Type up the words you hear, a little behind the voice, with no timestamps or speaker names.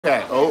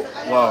Okay. Oh,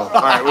 whoa.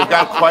 All right, we've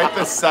got quite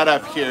the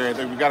setup here.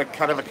 We've got a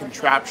kind of a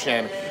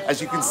contraption.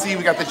 As you can see,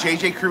 we got the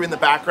JJ crew in the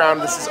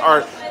background. This is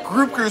our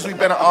group cruise. We've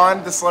been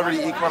on the Celebrity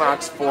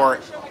Equinox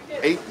for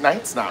 8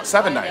 nights now.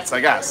 7 nights,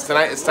 I guess.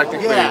 Tonight is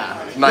technically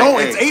night No,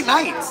 8. it's 8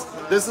 nights.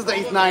 This is the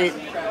 8th night.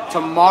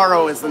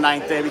 Tomorrow is the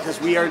 9th day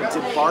because we are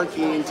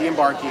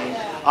de-embarking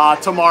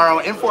tomorrow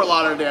in Fort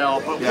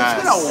Lauderdale. But Yes.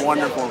 It's been a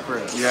wonderful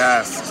cruise.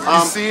 Yes. You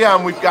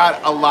see, we've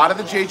got a lot of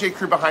the JJ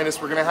crew behind us.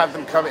 We're going to have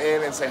them come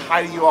in and say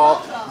hi to you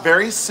all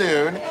very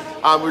soon.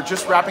 We're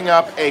just wrapping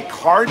up a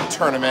card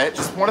tournament,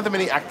 just one of the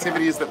many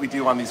activities that we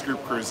do on these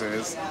group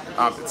cruises.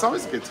 It's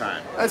always a good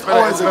time. It's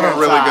been a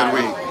really good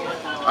week.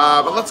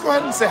 But let's go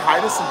ahead and say hi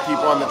to some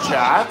people on the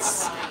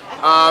chats.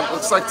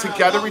 Looks like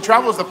Together We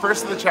Travel was the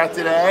first in the chat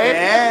today.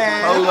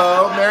 Hey.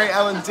 Hello, Mary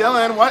Ellen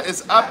Dillon. What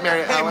is up,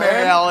 Mary Ellen? Hey,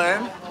 Mary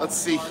Ellen. Let's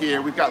see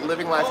here. We've got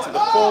Living Life to the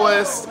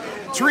Fullest.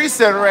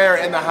 Teresa and Ray are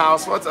in the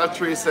house. What's up,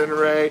 Teresa and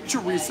Ray?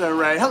 Teresa and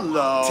Ray,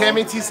 hello.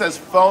 Tammy T says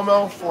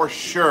FOMO for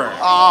sure.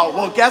 Oh,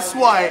 well, guess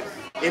what?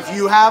 If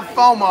you have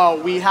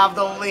FOMO, we have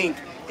the link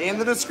in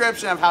the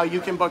description of how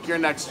you can book your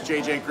next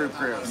JJ group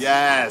cruise.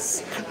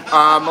 Yes.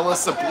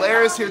 Melissa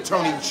Blair is here.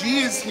 Tony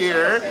G is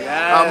here.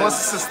 Yes.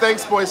 Melissa says,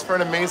 thanks, boys, for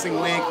an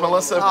amazing week.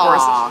 Melissa, of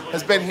course,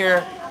 has been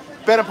here,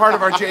 been a part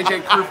of our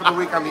JJ crew for the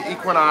week on the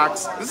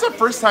Equinox. This is our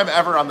first time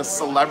ever on a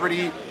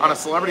celebrity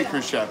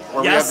cruise ship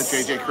where we have the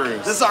JJ cruise.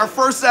 This is our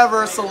first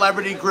ever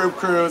celebrity group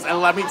cruise,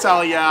 and let me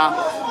tell you,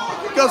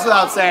 it goes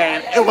without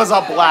saying, it was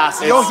a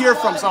blast. You'll hear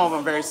from some of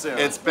them very soon.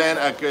 It's been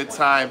a good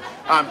time.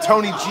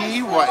 Tony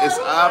G, what is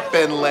up?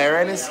 Ben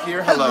Laren is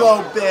here.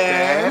 Hello,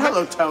 Ben.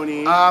 Hello,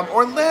 Tony.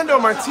 Orlando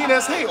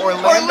Martinez. Hey,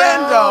 Orlando.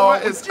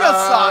 Orlando, just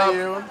saw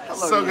you.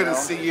 Hello, so good to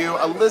see you.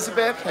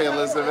 Elizabeth. Hey,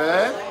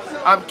 Elizabeth.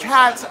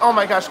 Kat. Oh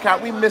my gosh,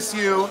 Kat, we miss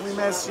you. We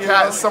miss you.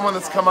 Kat is someone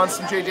that's come on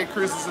some JJ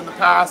cruises in the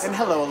past. And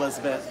hello,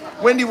 Elizabeth.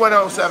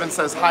 Wendy107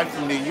 says hi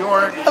from New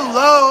York.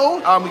 Hello.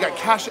 We got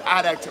Cash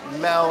Addict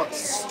Mel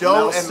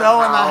Stowe in the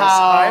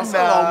house. Hi,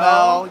 Mel. Hello,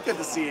 Mel. Good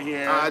to see you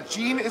here.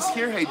 Jean is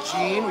here. Hey,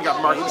 Jean. We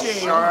got Mark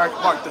the Shark.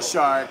 Mark the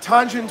Shark.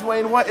 Tanjan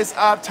Dwayne, what is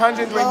up?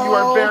 Tanjan Dwayne, you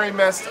are very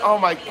missed. Oh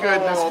my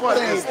goodness, what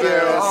is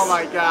this? Oh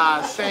my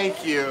gosh.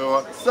 Thank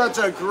you. Such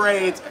a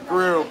great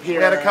group here.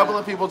 We had a couple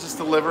of people just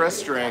deliver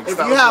us drinks. If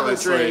you have a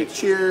drink,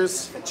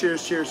 cheers.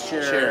 Cheers, cheers,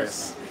 cheers.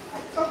 Cheers.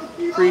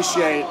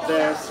 Appreciate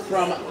this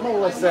from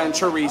Melissa and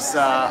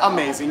Teresa.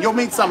 Amazing. You'll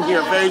meet some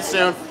here very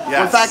soon.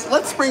 Yes. In fact,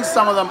 let's bring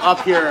some of them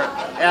up here.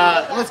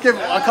 Let's give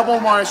a couple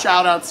more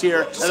shout outs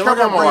here. Just and a then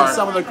we're couple going to bring more.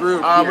 some of the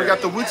group here. We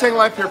got the Wu-Tang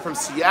Life here from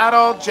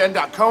Seattle.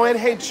 Jen.Cohen.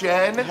 Hey,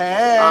 Jen.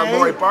 Hey.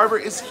 Lori Barber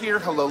is here.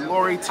 Hello,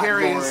 Lori.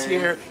 Terry is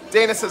here.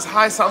 Dana says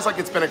hi. Sounds like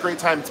it's been a great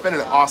time. It's been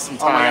an awesome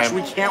time. Oh my gosh,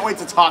 we can't wait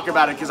to talk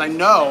about it because I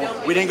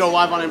know we didn't go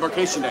live on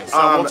Embarkation Day,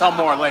 so we'll tell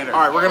more later. All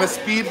right, we're going to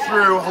speed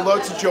through.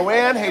 Hello to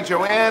Joanne. Hey,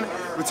 Joanne.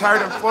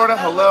 Retired in Florida.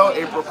 Hello.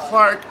 April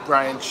Clark.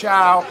 Brian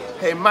Chow.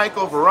 Hey,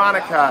 Michael.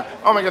 Veronica.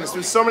 Oh my goodness,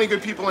 there's so many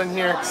good people in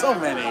here. So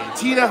many.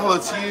 Tina, hello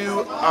to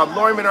you.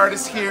 Lori Menard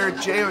is here.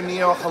 Jay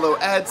O'Neill. Hello,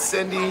 Ed.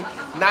 Cindy.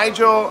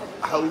 Nigel.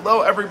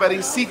 Hello,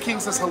 everybody. Sea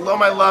King says hello,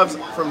 my loves,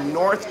 from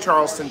North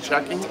Charleston,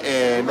 checking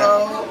in.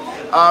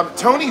 Hello.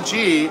 Tony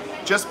G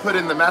just put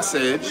in the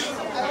message.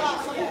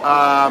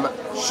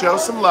 Show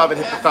some love and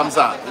hit the thumbs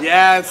up.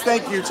 Yes,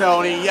 thank you,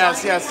 Tony.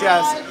 Yes, yes,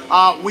 yes.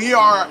 We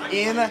are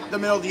in the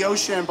middle of the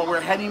ocean, but we're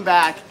heading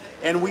back,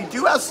 and we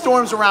do have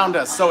storms around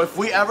us. So if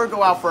we ever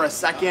go out for a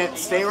second,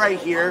 stay right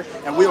here,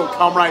 and we will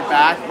come right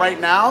back. Right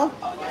now,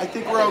 I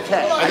think we're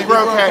okay. I think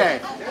we're okay.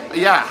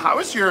 Yeah.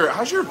 How's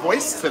your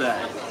voice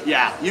today?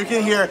 Yeah, you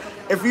can hear.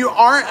 If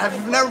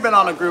you've never been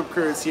on a group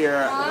cruise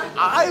here,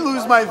 I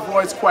lose my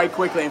voice quite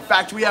quickly. In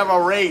fact, we have a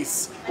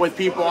race with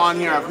people on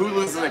here of who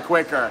loses it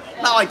quicker.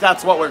 Not like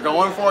that's what we're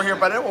going for here,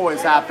 but it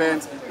always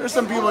happens. There's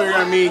some people you're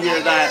gonna meet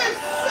here that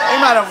they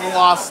might have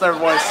lost their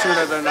voice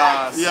sooner than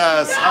us.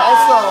 Yes.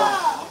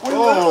 Also,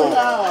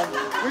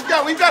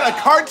 we've got a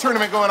card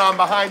tournament going on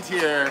behind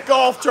here.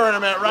 Golf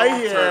tournament right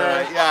here.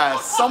 Tournament,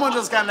 yes. Someone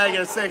just got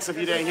 -6 if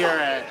you didn't hear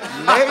it.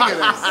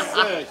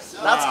 -6.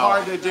 That's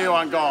hard to do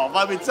on golf.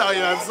 Let me tell you,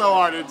 that's so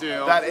hard to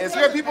do. That is.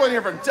 We have people in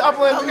here from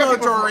Dublin. We got Hello,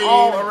 people from Doreen.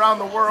 all around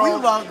the world. We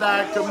love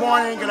that. Good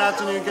morning, good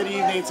afternoon, good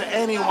evening to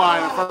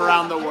anyone from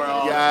around the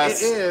world.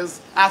 Yes. It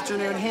is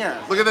afternoon here.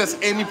 Look at this.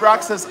 Amy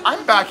Brock says,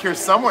 I'm back here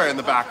somewhere in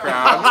the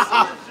background.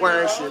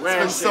 Where is she? Where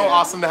It's been so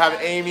awesome to have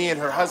Amy and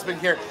her husband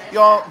here.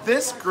 Y'all,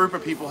 this group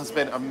of people has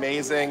been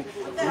amazing.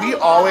 We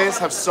always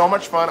have so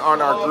much fun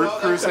on our group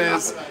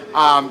cruises.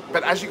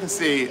 But as you can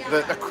see,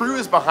 the crew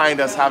is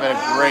behind us having a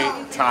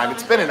great time.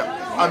 It's been an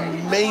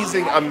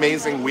amazing,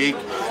 amazing week.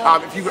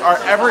 If you are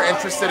ever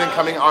interested in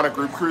coming on a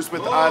group cruise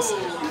with us,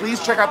 please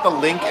check out the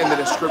link in the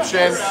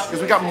description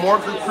because we got more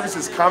group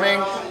cruises coming.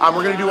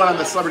 We're going to do one on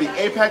the Celebrity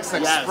Apex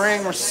next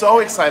spring. We're so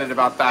excited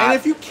about that. And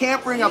if you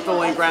can't bring up the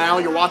link right now,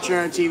 you're watching it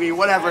on TV,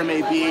 whatever it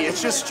may be,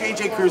 it's just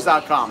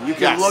jjcruise.com. You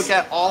can look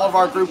at all of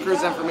our group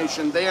cruise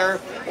information there,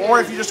 or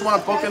if you just want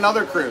to book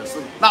another cruise.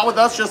 Not with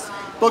us, just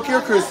book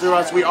your cruise through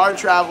us. We are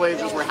travel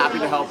agents. We're happy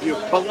to help you.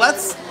 But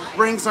let's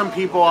bring some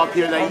people up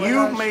here that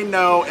you may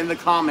know in the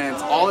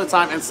comments all the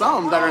time, and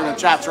some that are in the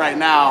chats right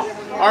now.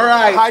 All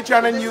right. Hi,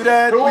 John and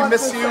Yudet. We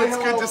miss you. It's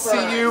good to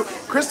see you.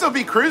 Crystal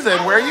be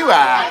cruising. Where are you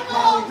at?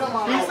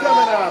 Who's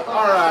coming up?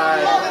 All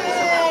right.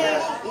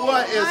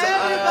 What is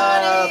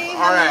up?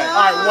 All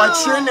right.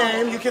 What's your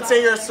name? You can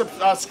say your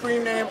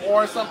screen name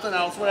or something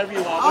else, whatever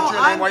you want. What's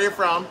your name? Where you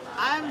from?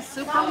 I'm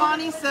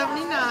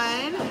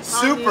Supermoney79.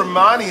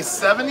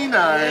 Supermoney79.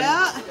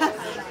 Yeah.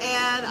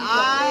 And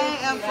I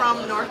am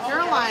from North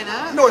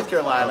Carolina. North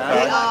Carolina.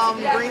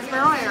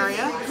 Greensboro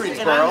area.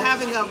 Greensboro. And I'm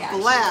having a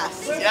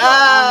blast.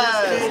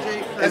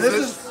 Yes. And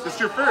this is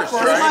your first,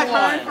 This is right?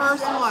 my very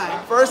first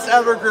one. First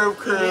ever group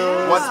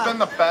cruise. What's been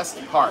the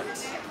best part?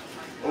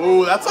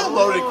 Ooh, that's a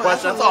loaded Ooh,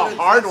 question. that's That's a a loaded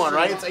hard question. one,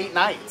 right? It's 8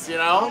 nights, you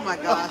Oh know? my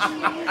gosh.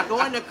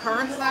 Going to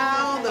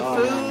Curacao, the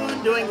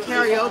food, doing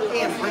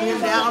karaoke, and bringing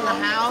down the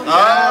house.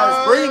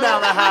 Yes, bring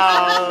down the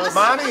house.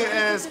 Monty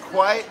is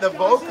quite the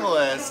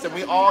vocalist, and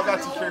we all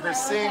got to hear her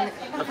sing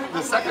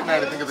the second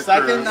night, I think, of the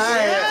Second cruise.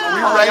 night. We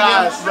Oh my ran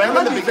gosh. in There the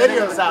might be beginning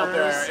of videos the out cruise.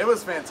 there. It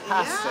was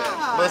fantastic.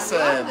 Yeah, Listen,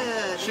 I loved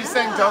it. she's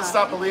saying "Don't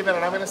Stop Believing,"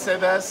 and I'm going to say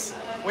this: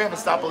 we haven't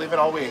stopped believing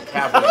all week,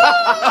 have we? Don't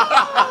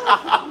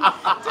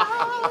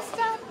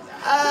stop believing.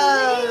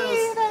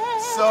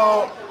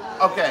 So,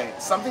 okay,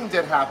 something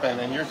did happen,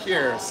 and you're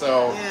here,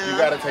 so you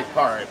got to take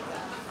part.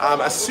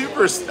 A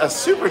super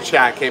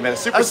chat came in, a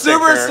super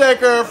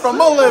sticker from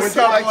Would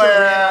Melissa you like to Blair.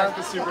 react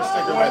the super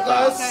sticker with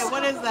us? Okay,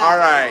 what is that? All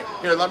right,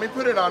 here, let me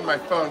put it on my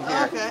phone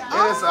here. Okay.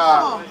 It is the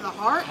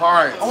heart?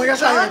 heart. Oh my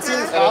gosh, I haven't seen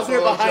this. And I'll it's do it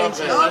a little behind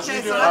you. jumping.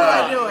 Okay, so All how do I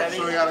right, do it?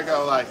 so we gotta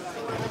go like.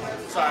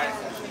 Sorry.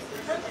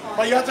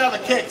 But you have to have a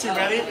kick too,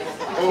 ready?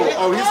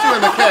 Oh, he's doing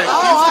the kick.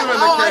 He's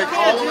doing the kick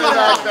all the way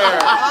back there.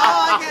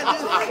 Oh, I can't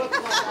do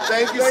that.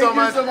 Thank you so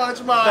much.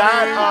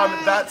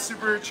 Monty. That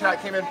super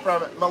chat came in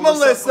from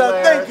Melissa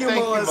Blair. Thank you,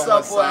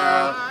 Melissa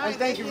Blair. And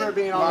thank you for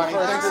being on the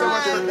first Thanks so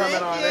much for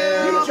coming on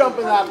in. You jump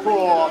in that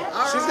pool.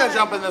 She's gonna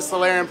jump in this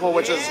Solarian pool,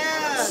 which is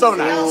so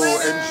nice. Ooh,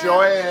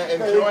 enjoy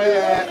it, enjoy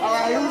it. All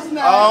right, who's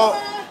next?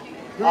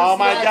 Oh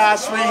my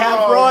gosh, we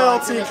have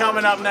royalty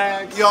coming up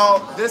next.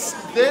 y'all, this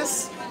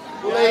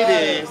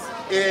lady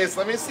is,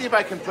 let me see if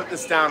I can put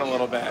this down a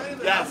little bit.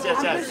 Yes. Here,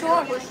 step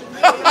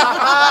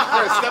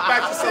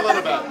back just a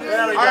little bit.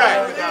 There we go.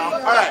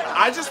 All right,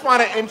 I just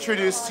want to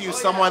introduce to you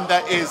someone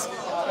that is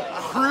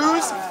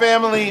Cruise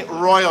Family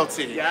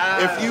Royalty.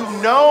 Yes. If you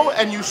know,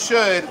 and you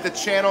should, the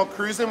channel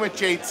Cruising with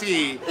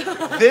JT,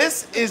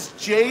 this is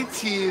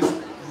JT's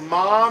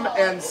mom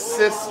and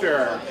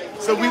sister.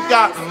 So we've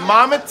got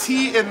Mama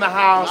T in the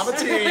house. Mama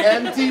T.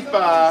 And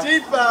Deepa.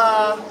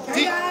 Deepa.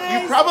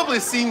 You've probably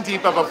seen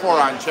Deepa before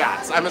on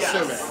chats, I'm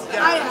assuming.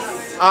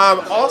 Yes.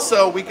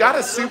 Also, we got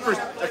a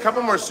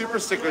couple more super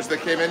stickers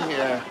that came in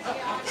here.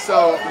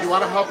 So, you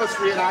want to help us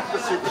reenact the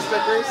super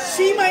stickers?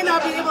 She might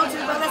not be able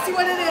to, but let's see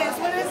what it is.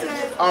 What is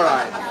it? All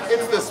right,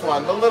 it's this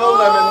one, the little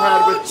lemon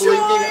head with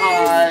blinking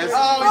eyes.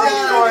 Oh,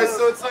 Enjoy. yes.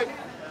 So it's like,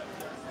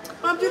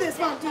 Mom, do this.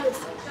 Mom, do this.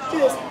 Do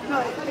this. No,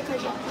 like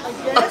this. yes.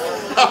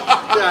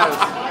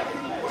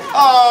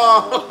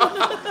 Oh,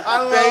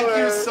 I love thank it.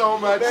 you so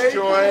much,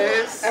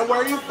 Joyce. And where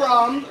are you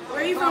from?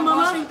 Where are you from,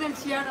 Mama? Washington,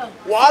 Seattle.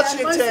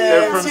 Washington.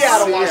 They're from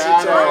Seattle, Seattle.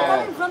 Washington.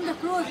 Coming from the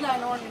cruise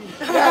line only.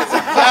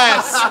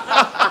 Yes.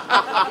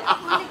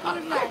 Only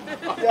cruise line.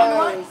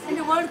 Yes. In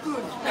the world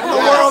cruise. And the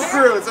world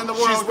cruise. And the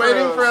world She's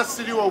waiting cruise. for us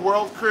to do a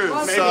world cruise.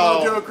 Maybe so.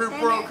 we'll do a group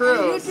world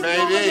cruise. YouTube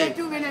Maybe. over there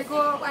too. When I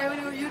go, I will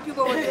do YouTube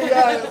over there.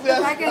 Yes.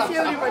 I can see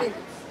everybody.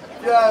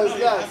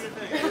 Yes.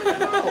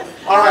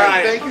 All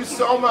right, thank you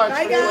so much.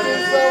 Bye,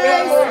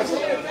 guys.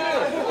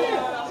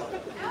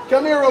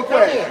 Come here real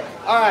quick.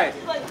 All right.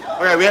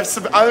 Okay, we have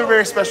some other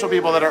very special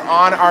people that are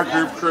on our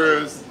group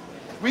cruise.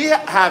 We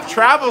have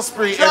Travel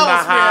Spree in the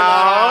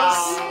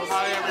house.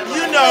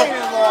 You know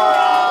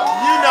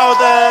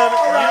them.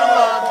 You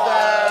love them.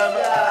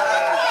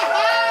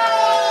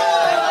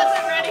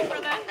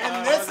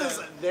 And this is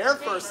their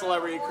first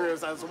celebrity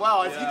cruise as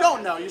well. If you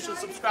don't know, you should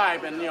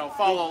subscribe and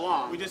follow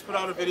along. We just put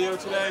out a video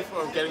today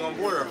for getting on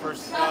board our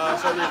first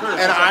celebrity cruise.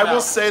 And I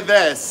will say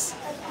this.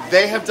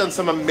 They have done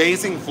some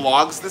amazing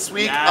vlogs this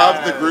week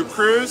of the group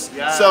cruise.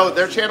 Yes. So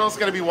their channel is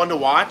going to be one to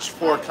watch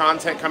for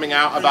content coming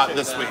out about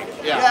this week.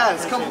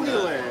 Yes,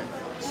 completely.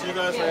 See you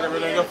guys later. We're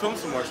going to go film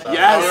some more stuff.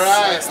 Yes. All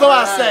right, It's the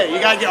last all day. right.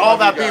 You gotta get all Love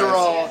that you guys.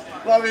 B-roll.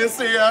 Love you.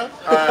 See ya.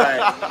 All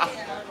right.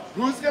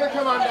 Who's going to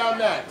come on down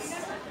next?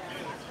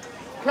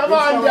 Come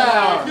on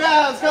down.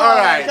 Yes. Go All on.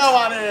 right. Go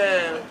on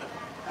in.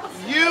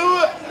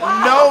 You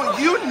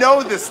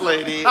know this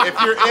lady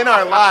if you're in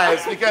our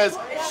lives because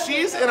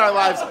she's in our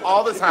lives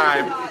all the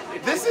time.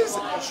 This is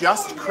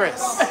Just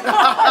Chris.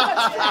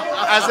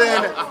 As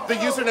in, the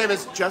username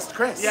is Just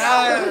Chris.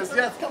 Yes.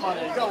 Come on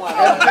in. Go on.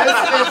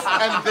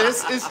 And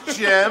this is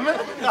Jim. Do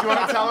you want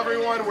to tell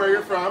everyone where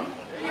you're from?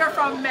 We are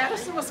from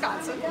Madison,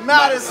 Wisconsin.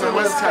 Madison,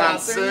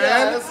 Wisconsin.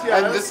 Yes.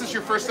 And this is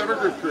your first ever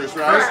group cruise,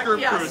 right? First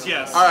group cruise,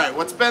 yes. All right,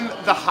 what's been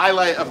the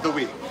highlight of the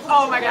week?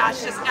 Oh my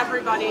gosh, just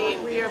everybody.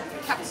 We are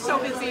kept so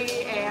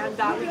busy and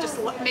we just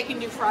making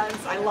new friends.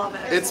 I love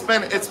it. It's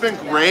been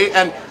great,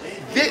 and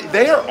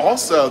They are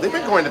also, they've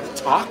been going to the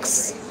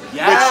talks.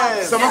 Yes.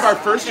 Which some of our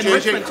first JJ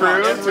Enrichment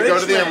crew talks. to go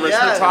to the enrichment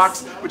Yes.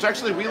 talks, which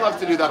actually we love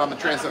to do that on the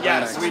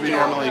transatlantic. Yes, we we do.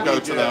 normally go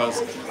to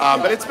those.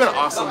 But it's been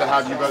awesome to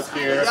have you both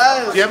here.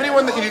 Yes. Do you have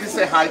anyone that you need to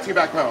say hi to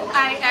back home?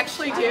 I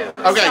actually do.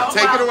 Okay,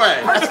 take it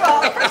away. First of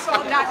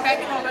all, not back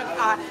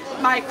home.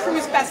 My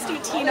crew's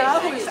bestie Tina,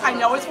 who I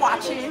know is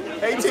watching.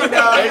 Hey,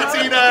 Tina.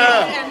 Hey, Tina.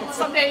 And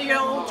someday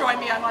you'll join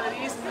me on one of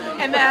these.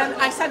 And then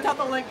I sent out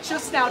the link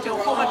just now to a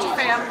whole bunch of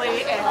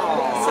family, and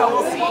so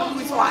we'll see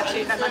who's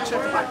watching. I'm not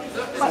sure,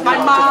 but my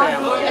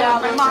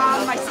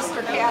mom, my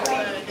sister Kathy,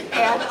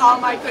 and all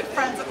my good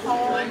friends at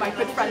home, my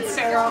good friend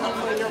Sarah,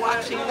 hopefully you're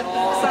watching.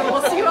 So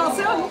we'll see you all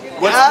soon.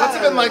 What's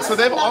it been like? So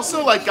they've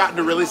also like gotten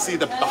to really see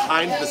the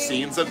behind the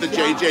scenes of the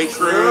JJ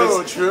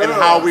Cruise True. and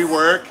how we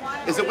work.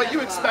 Is it what you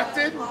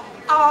expected?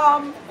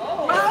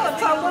 Well,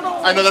 it's a little.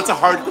 I know that's a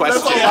hard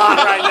question. That's a lot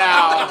right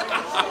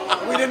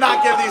now. We did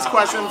not give these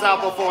questions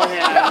out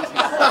beforehand.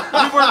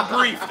 We weren't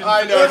briefed.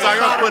 I know, it's like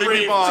Not I'm putting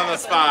briefed. people on the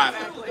spot.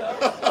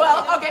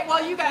 Well, okay.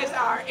 Well, you guys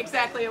are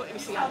exactly what we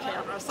see on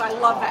camera, so I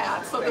love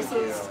that. So this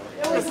is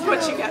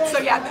what you get. So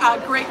yeah,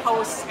 great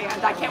hosts,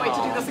 and I can't wait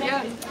to do this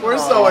again. We're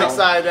so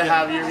excited to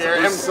have you here.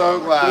 I'm so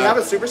glad. Do you have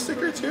a super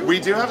sticker too? We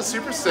do have a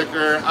super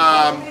sticker.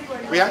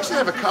 We actually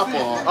have a couple.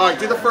 All right,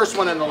 do the first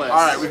one in the list.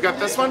 All right, we've got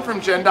this one from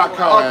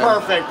Jen.Cohen. Oh,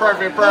 perfect.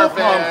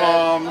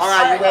 Pom-poms. All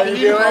right, you ready to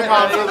Can you do it?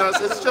 pom-poms with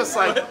us? It's just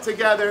like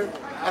together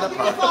and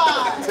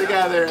apart.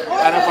 Together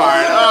and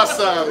apart.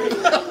 Awesome.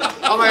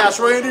 Oh my gosh,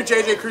 we're gonna do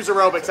JJ Cruise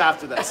aerobics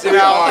after this. You We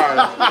know? are.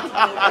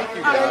 Thank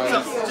you guys.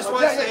 Just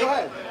want to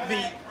say,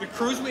 the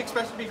cruise we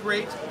expected to be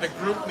great, the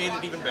group made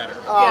it even better.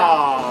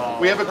 Oh,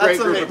 We have a great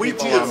that's group amazing. of We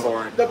people do. on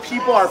board. The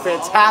people are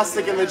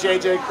fantastic in the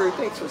JJ Crew.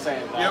 Thanks for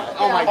saying that. Yep.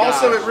 Oh my gosh.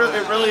 Also, it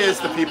really is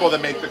the people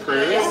that make the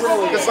cruise.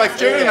 It's like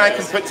Jerry and I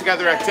can put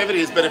together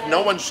activities, but if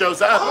no one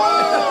shows up,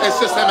 it's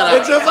just him and I.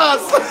 It's just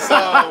us. So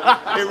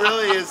it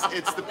really is.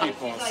 It's the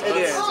people. So It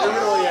is. It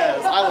really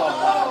is. I love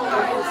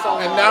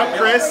that. And now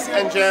Chris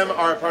and Jim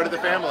are a part of the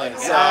family.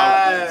 So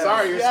Yes.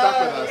 sorry, you're stuck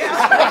with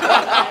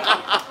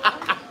us.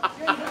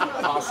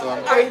 Awesome. All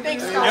right,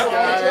 thanks,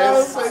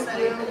 Guys.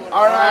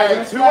 All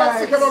right, who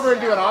wants to come over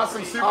and do an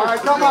awesome super? All right,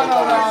 come on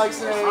over, Alex.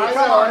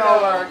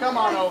 Come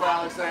on over,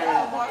 Alex.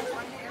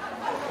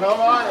 Come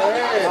on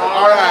in.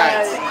 All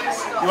right.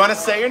 You want to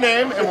say your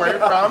name and where you're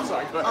from?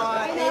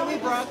 Amy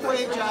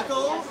Brockway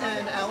Jackal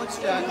and Alex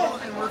Jackal,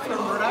 and we're from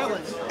Rhode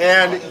Island.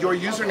 And your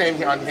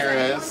username on here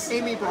is?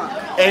 Amy Brock.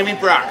 Amy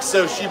Brock.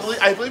 So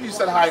I believe you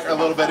said hi a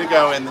little bit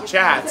ago in the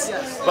chats,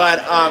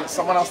 but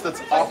someone else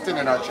that's often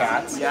in our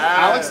chats. Yes.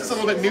 Alex is a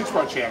little bit new to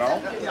our channel.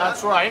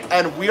 That's right.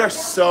 And we are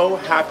so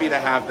happy to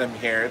have them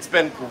here. It's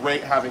been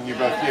great having you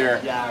both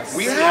here. Yes.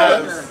 We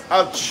have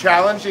a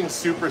challenging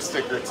super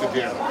sticker to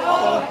do.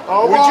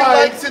 Oh, Would you boy.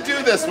 like to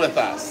do this with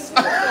us?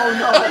 Oh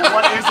no!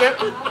 What is it?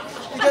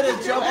 You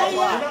gotta jump a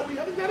lot. We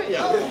haven't done it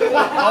yet. Oh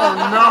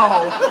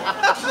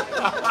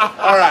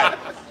All right.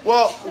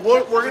 Well,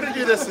 we're gonna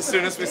do this as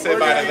soon as we say no.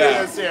 bye to We're gonna do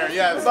them. this here.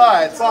 Yes.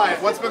 But Fine.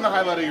 what's been the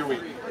highlight of your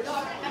week?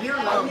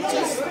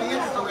 Just being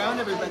around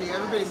everybody.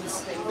 Everybody's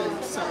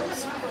been so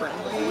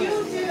friendly,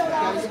 and you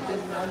guys have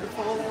been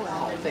wonderful.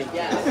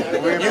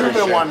 You've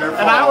been wonderful.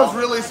 And I was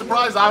really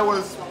surprised. I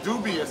was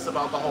dubious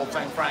about the whole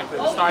thing, frankly.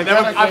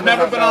 I've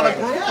never been on a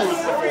group cruise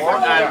before,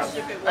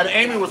 and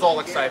Amy was all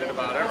excited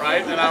about it,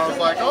 right? And I was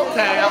like,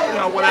 okay,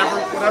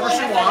 whatever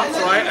she wants,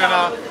 right?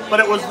 And but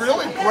it was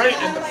really great,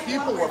 and the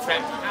people were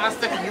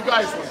fantastic, and you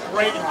guys were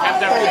great and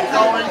kept everything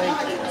going.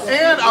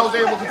 And I was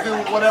able to do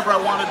whatever I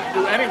wanted to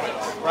do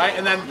anyways, right?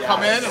 And then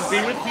come in and be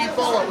with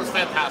people. It was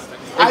fantastic.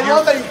 I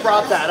love that you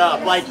brought that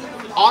up. Like,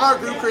 on our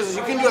group cruises,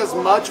 you can do as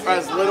much or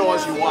as little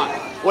as you want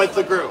with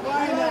the group.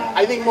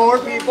 I think more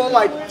people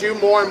like do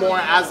more and more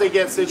as they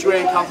get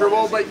situated and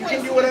comfortable, but you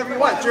can do whatever you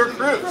want. It's your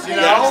cruise, you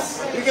know?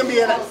 Yes. You can be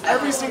in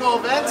every single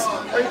event,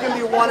 or you can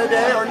be one a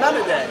day or none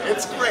a day.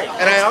 It's great.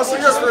 And I also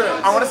It's your just, cruise.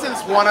 I want to say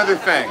this one other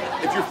thing.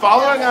 If you're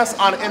following us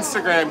on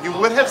Instagram, you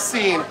would have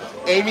seen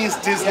Amy's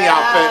Disney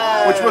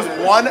outfit, which was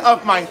one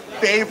of my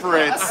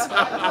favorites.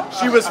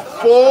 She was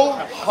full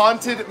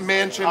haunted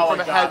mansion Oh from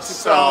my head gosh, to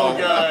so toe.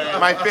 good.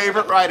 My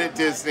favorite ride at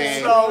Disney.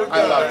 So good.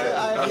 I loved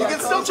it. You can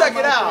still check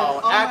it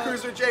out at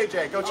Cruiser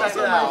JJ. Go check Also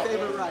it my out.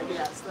 favorite ride,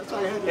 yes. That's why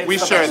I had It's We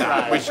the share best that.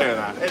 ride. We share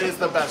that. It is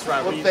the best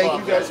ride. Well, We thank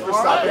love you guys it. for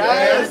stopping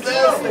Yes,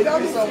 by.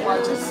 thank you so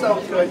much. It's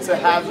so good to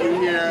have you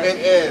here. It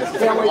is. It's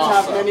Can't been wait to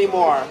have awesome. many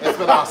more. It's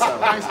been awesome.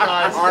 Thanks,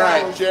 guys. All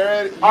right,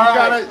 Jared, you All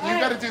right.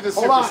 gotta do the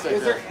Hold super on. sticker.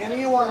 Is there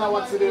anyone that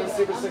wants to do a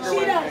super sticker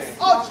with me?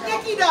 Oh,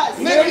 Nikki does!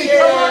 Nikki,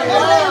 come on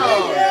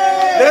down.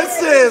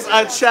 This is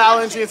a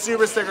challenging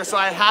super sticker, so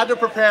I had to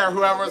prepare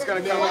whoever was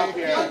going to come up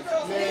here.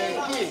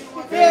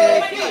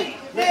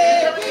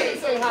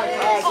 Say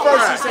hi.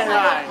 First, you say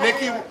hi.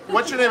 Nikki,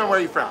 what's your name and where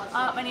are you from?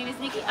 My name is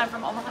Nikki. I'm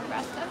from Omaha,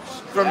 Nebraska.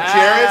 From Yes,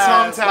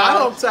 Jared's hometown. my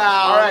hometown,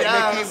 All right,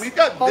 yes. Nikki, we've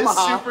got this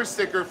Omaha. super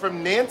sticker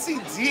from Nancy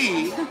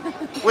D,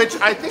 which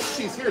I think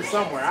she's here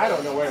somewhere. I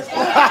don't know where.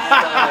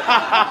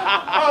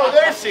 Oh,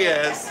 there she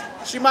is.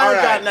 She might All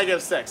have right. got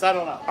 -6. I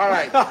don't know. All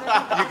right,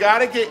 you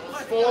gotta get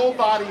full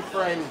body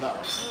frame though.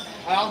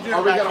 I'll do it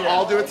Are we back gonna here.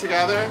 all do it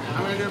together?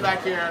 I'm gonna do it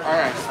back here. All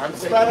right. I'm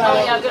taking. Spread Oh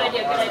out. yeah, good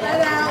idea, good idea.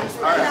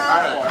 All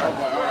right.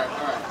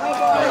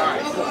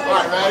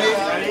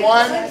 Ready?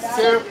 1,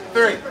 2,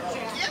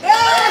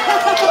 3.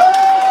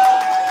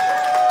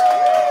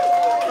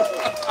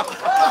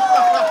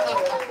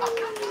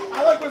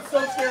 I like was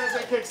so scared as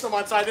I kicked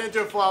someone, so I didn't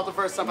do it full out the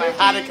first time. I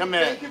had to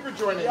commit. Thank you for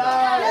joining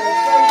us.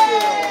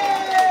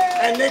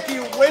 And Nikki,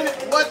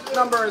 what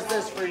number is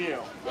this for you?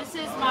 This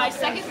is my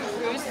second group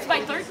cruise. It's my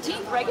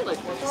 13th regular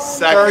cruise.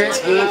 Second.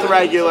 13th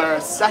regular,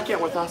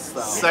 second with us though.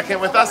 Second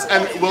with us,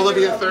 and will there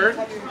be a third?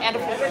 And a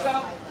fourth.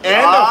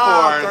 And a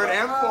fourth. Third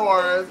and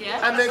fourth.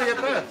 Yeah. And maybe a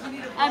fifth.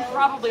 And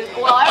probably,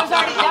 well,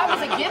 that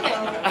was a given.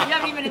 You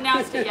haven't even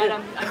announced it yet.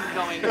 I'm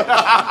going.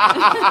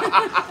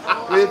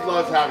 We'd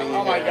love having you.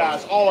 Oh my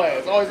gosh,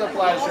 always a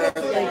pleasure.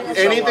 Thank you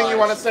so Anything much. you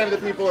want to say to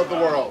the people of the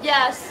world?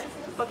 Yes.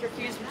 Book your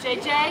cruise with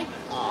JJ.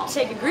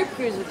 Take a group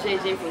cruise with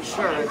JJ for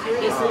sure.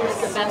 This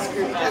is the best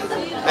group ever.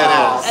 It is.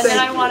 And then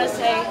I want to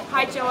say,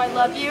 hi Joe, I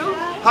love you.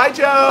 Hi,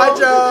 Joe. Hi,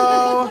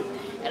 Joe.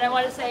 And I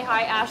want to say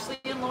hi Ashley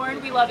and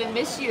Lauren. We love and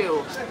miss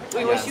you.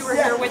 We wish you were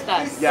here with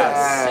us.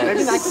 Yes.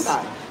 Maybe next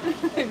time.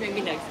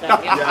 Maybe next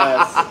time. Yeah.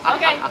 Yes.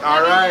 Okay.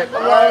 All right.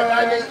 All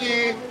right,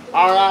 Nikki.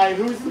 All right,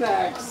 who's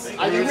next?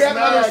 I think we have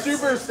another next?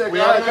 super sticker. We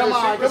All have right, come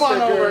another on, super come on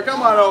sticker. over,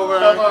 come on over.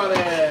 Come on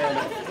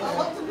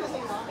in.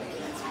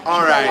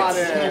 All Come on right.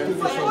 in.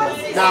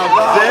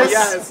 Now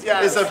this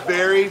yes. is a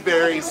very,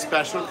 very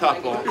special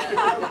couple.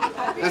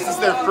 This is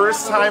their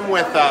first time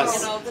with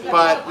us,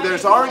 but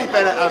there's already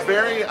been a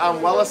very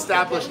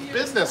well-established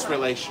business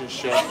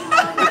relationship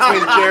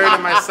between Jared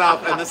and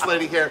myself and this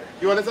lady here.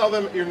 You want to tell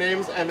them your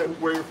names and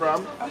where you're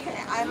from?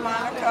 Okay, I'm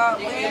Monica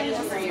Lynn. This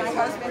is my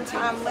husband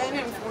Tom Lynn,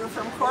 and we're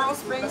from Coral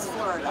Springs,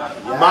 Florida.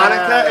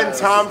 Monica and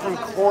Tom from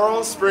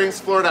Coral Springs,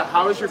 Florida.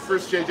 How was your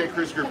first JJ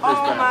Cruise Group cruise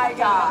Oh been? my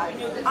God,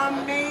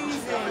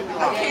 amazing!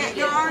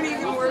 There aren't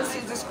even words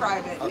to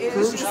describe it. It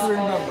is just,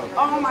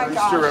 oh my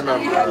gosh, to remember.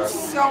 we had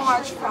so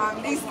much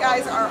fun. These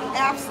guys are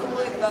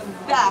absolutely the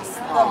best,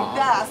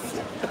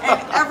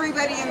 and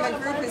everybody in the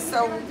group is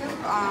so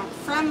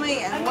friendly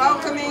and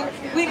welcoming.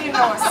 We didn't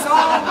know a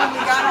soul when we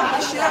got on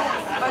the ship,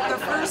 but the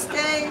first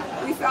day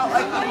we felt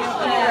like we knew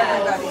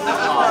everybody.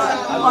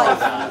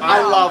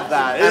 I love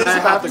that. It And is I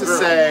about have the to group.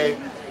 say,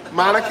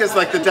 Monica's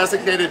like the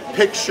designated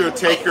picture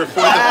taker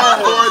for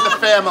the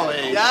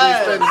family.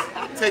 Yes. She's been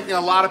taking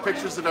a lot of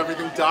pictures of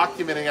everything,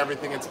 documenting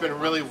everything. It's been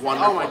really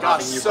wonderful Oh my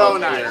gosh, having you so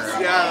both nice.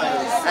 here.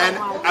 Yes. And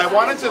I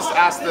want to just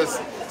ask this,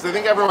 because I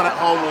think everyone at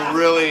home will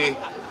really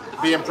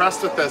be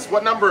impressed with this.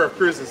 What number of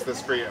cruises is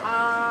this for you?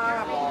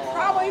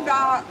 Probably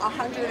about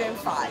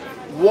 105.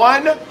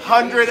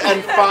 105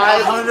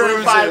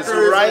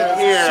 cruises right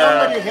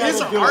here.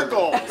 These are our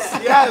goals.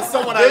 Yes,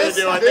 someone had to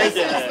do it. They This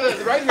did it.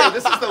 is right here.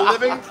 This is the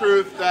living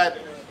proof that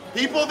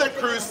people that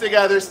cruise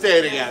together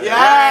stay together.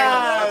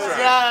 Yes,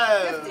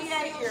 yes.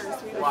 58 years.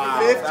 Wow,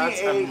 58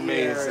 that's amazing.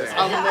 years.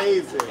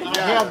 Amazing. I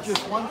have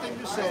just one thing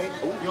to say.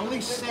 The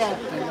only sad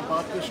thing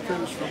about this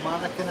cruise for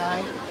Monica and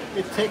I,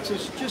 it takes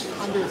us just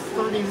under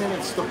 30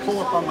 minutes to pull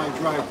up on my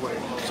driveway.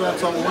 So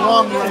that's a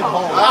long ride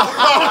home.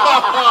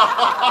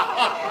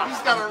 He's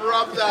gonna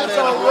rub that in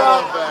a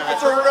little bit.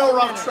 It's a real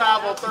rough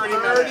travel, 30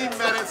 minutes. 30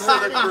 minutes for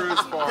the cruise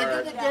for Think of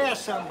it. the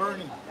gas I'm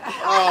burning.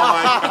 Oh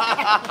my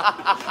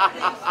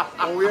God.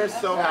 Well, we are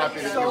so happy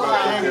that you both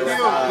Thank are you. here with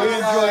We us.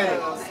 enjoyed it.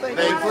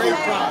 Thank Great you.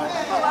 time.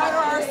 Hello to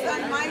our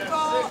son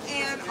Michael,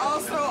 and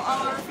also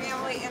all our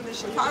family in the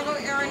Chicago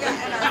area,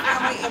 and our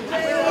family in the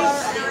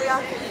Clearwater area,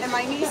 and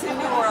my niece in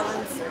New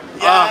Orleans.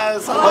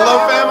 Yes.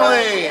 Hello,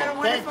 family. Had a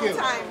wonderful you.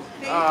 time.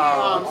 Thank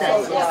you.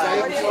 Okay, so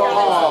thank you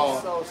all.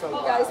 You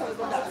guys have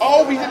the best.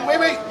 Oh, we didn't.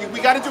 Wait. We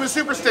got to do a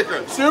super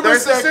sticker. Super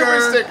There's a sticker.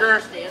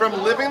 super sticker from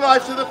Living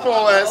Life to the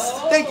Fullest.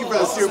 Thank you for the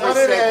This is super what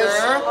it is.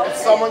 sticker.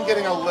 It's someone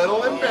getting a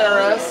little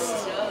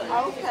embarrassed.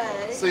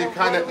 Okay. So you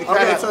kind of.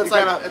 Okay, so it's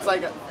like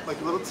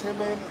a little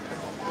timid.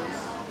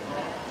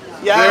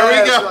 yes. There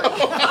we go.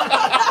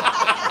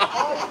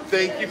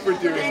 Thank you for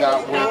doing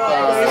that with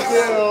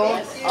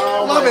us.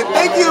 Love it.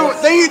 Thank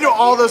you to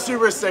all the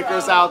super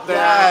stickers out there.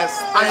 Yes,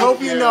 I thank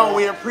hope you you. know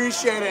we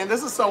appreciate it, and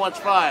this is so much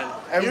fun.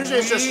 And Usually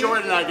it's just we-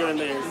 Jordan and I doing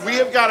these. We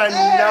have got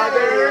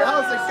another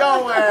How's it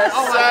going?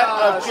 Oh my set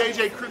gosh. of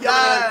JJ Crew,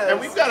 Yes. and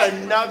we've got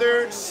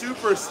another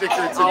super sticker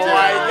today. Oh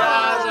my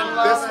gosh, I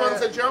love This it.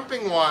 one's a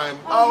jumping one.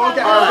 Oh,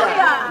 okay. All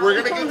right, we're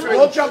gonna get to it.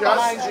 We'll in jump just-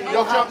 behind you.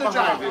 You'll jump to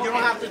behind jump. me. You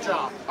don't have to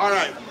jump. All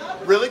right,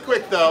 really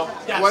quick though.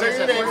 Yes, What are yes,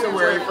 your yes. names and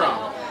where are you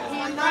from?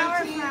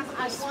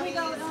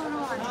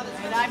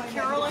 And I'm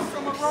Carolyn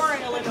from Aurora,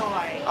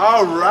 Illinois.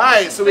 All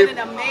right, so It's we. been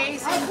an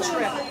amazing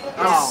trip.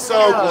 I'm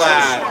so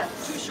glad.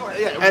 Too short.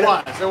 Yeah, And-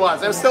 it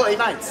was. It was still 8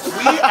 nights.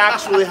 We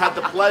actually had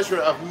the pleasure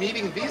of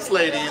meeting these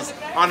ladies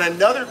on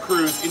another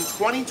cruise in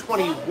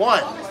 2021.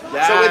 So it's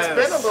Yes.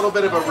 been a little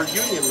bit of a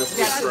reunion this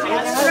week for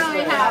us. It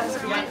really has.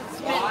 It's been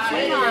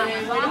too long.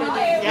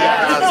 It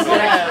has been.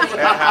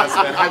 It has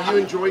been. Have you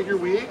enjoyed your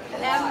week?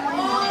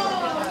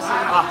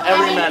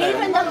 Every minute.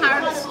 Even the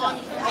hardest one.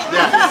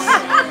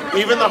 Yes.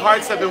 Even the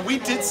hard stuff, and we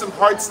did some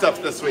hard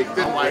stuff this week,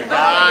 didn't we?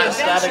 Gosh,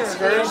 that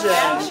excursion.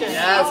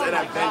 Yes, an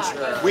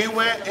adventure. We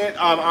went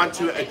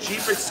onto a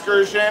Jeep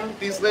excursion.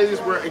 These ladies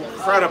were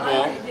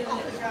incredible.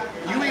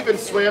 You even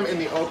swam in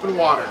the open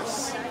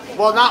waters.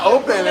 Well, not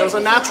open. It was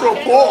a natural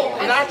pool.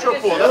 A natural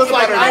pool. It was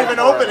like not even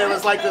open. It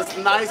was like this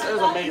nice. It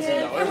was amazing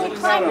though. It was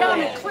Climb incredible. down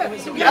a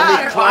cliff.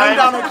 Yeah, we climbed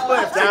down a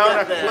cliff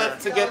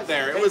to get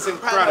there. It was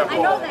incredible. I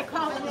know they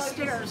call them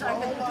stairs. I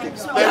think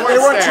so. They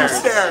were two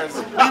stairs.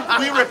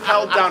 We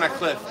rappelled down a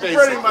cliff, basically.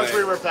 Pretty much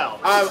we rappelled.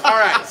 All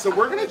right, so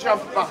we're going to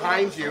jump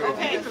behind you. If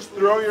you can just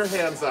throw your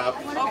hands up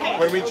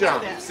when we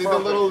jump. See the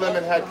little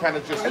lemon head kind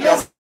of just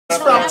jump.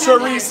 From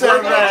Teresa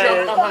and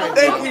Ray.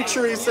 Thank you,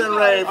 Teresa and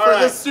Ray, for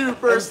the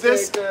super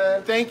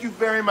sticker. Thank you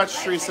very much,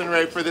 Teresa and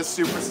Ray, for this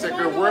super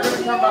sticker. We're going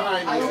to come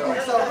behind you.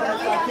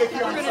 I'll kick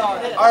you, I'm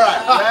sorry. All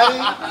right,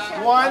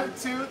 ready? 1,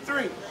 2,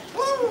 3. Woo!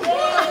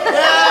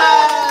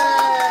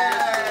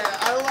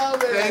 I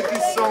love it. Thank you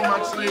so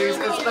much, ladies.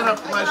 It's been a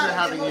pleasure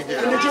having you here.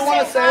 And did you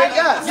want to say it?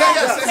 Yes.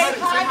 Yes. Say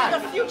hi to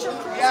the future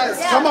cruisers.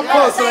 Yes. Come up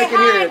close so they can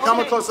hear you. Come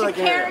up close so they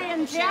can hear Carrie you.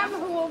 and Jem,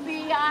 who will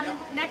be on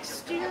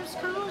next year's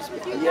cruise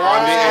with you guys.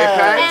 On the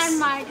Apex. And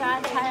my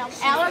godchild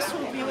Alice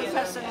will be with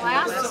us in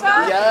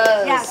Alaska.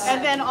 Yes.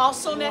 And then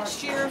also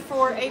next year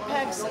for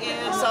Apex is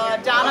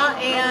Donna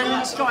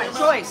and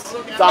Joyce.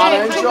 Donna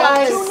and We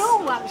got 2 Joyce. new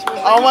ones with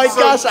us. Oh my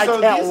gosh, I So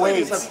can't these wait.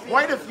 ladies have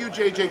quite a few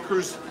JJ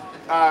Cruise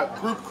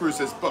group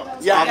cruises booked on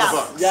the Yes.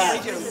 books.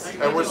 Yes.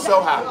 And we're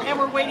so happy. And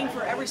we're waiting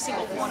for every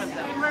single one of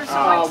them. We're so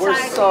Oh, we're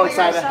excited. so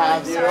excited to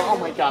have you. Oh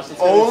my gosh.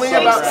 It's Only so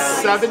about great.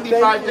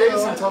 75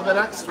 days until the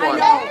next I one.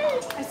 know.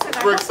 I said,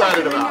 I We're hope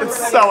excited I about can it.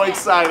 It's so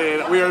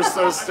excited. We are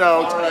so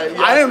stoked. right, yes,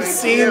 I am thank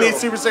seeing you. these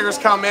super stickers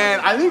come in.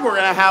 I think we're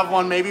gonna have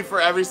one maybe for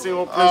every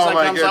single cruise Oh that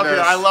my comes up here.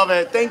 goodness. I love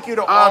it. Thank you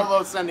to all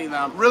those sending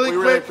them. Really we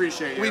quick, really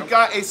appreciate you. we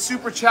got a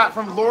super chat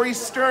from Lori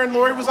Stern.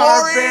 Lori was on our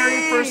Lori!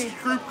 very first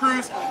group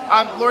cruise.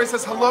 Lori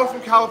says, hello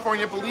from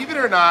California. Believe it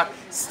or not,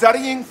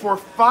 studying for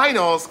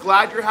finals.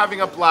 Glad you're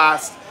having a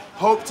blast.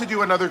 Hope to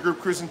do another group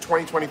cruise in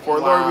 2024.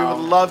 Lori, we Wow.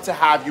 would love to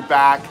have you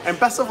back. And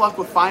best of luck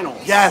with finals.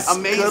 Yes,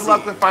 Amazing. good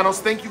luck with finals.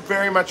 Thank you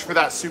very much for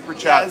that super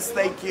chat. Yes,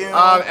 thank you.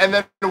 And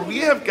then we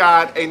have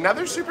got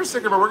another super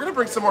sticker, but we're going to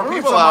bring some more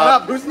people Come on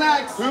up. up. Who's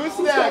next? Who's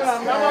next?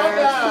 Come on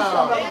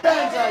down.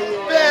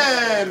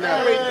 Ben.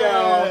 There we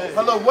go.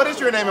 Hello, what is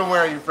your name and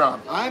where are you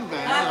from? I'm Ben,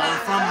 and I'm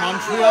from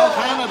Montreal,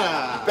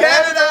 Canada.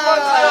 Canada!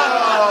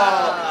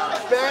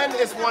 Ben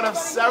is one of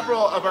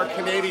several of our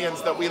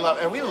Canadians that we love,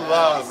 and we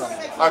love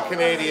our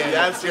Canadian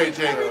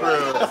JJ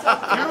crew.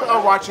 You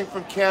are watching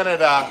from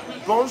Canada.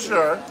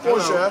 Bonjour.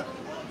 Bonjour.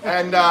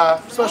 And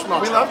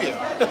we love you.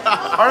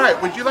 All right,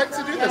 would you like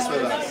to do this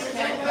with us?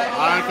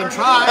 I can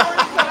try.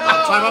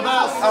 I'll try my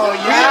best. Oh,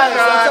 Yes,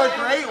 that's a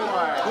great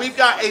one. We've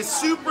got a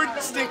super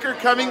sticker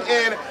coming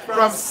in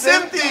from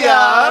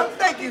Cynthia.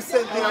 Thank you,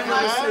 Cynthia, for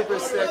the super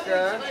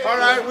sticker. All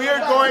right, we are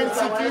going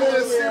to do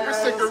this super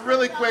sticker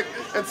really quick.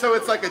 And so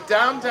it's like a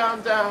down,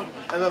 down, down,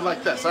 and then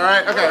like this. All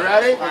right, okay,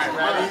 ready? All right,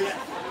 ready?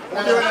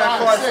 We're doing it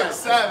 5, 6,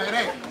 7,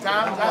 8.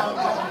 Down, down,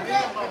 down.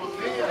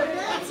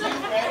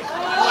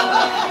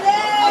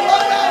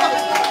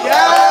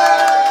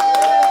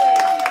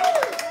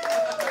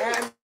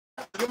 And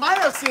you might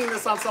have seen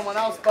this on someone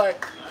else, but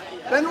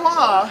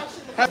Benoit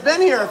has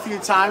been here a few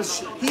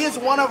times. He is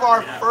one of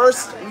our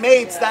first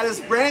mates that is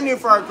brand new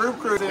for our group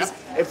cruises.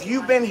 If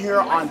you've been here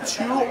on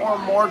 2 or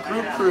more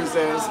group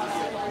cruises,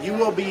 you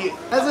will be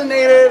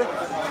designated,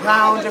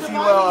 crowned, if you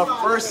will,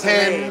 a first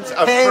mate.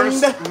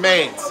 First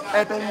mate.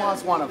 And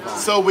Benoit's one of them.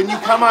 So when you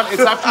come on,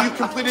 it's after you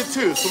completed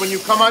 2. So when you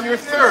come on your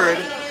 3rd,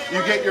 you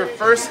get your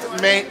first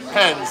mate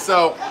pen.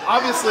 So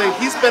obviously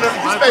he's been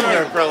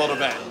here for a little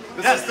bit.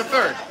 This is the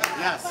 3rd.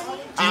 Yes.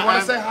 Do you want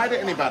to say hi to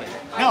anybody?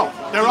 No,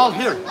 they're all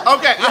here.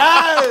 Okay.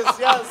 Yes,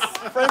 yes.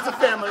 Friends and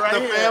family right The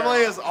here. family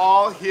is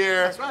all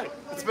here. That's right.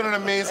 It's been an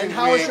amazing And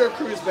how week. has your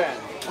cruise been?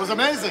 It was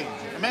amazing.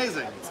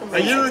 Amazing. A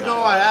year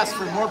ago, I asked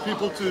for more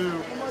people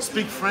to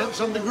speak French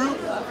on the group,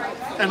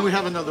 and we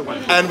have another one.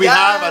 And we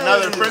have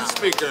another French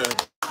speaker.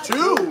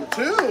 Two.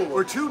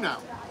 We're 2 now.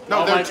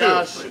 No, Oh they're my 2.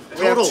 gosh.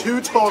 We have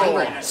 2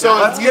 total. So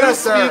let's if get you a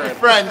third. speak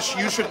French,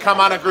 you should come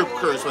on a group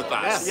cruise with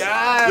us.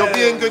 Yes. You'll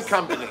be in good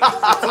company.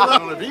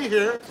 I'm going to be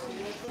here.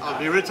 I'll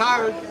be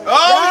retired.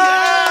 Oh,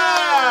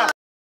 yeah!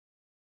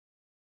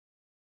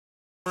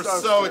 We're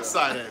so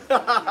excited.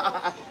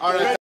 All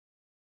right.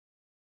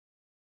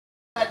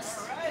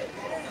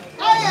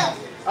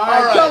 All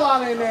right, come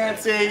on in,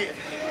 Nancy.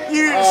 She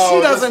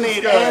doesn't this is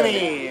need good.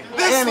 any.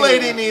 This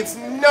lady needs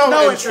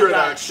no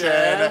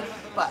introduction.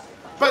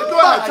 But go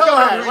ahead, tell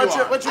her who you are.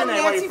 What's your I'm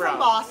name? Where Nancy you from from?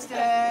 Boston.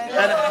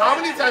 And how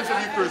many times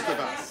have you cruised with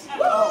us?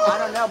 Oh, I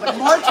don't know, but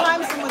more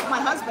times than with my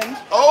husband.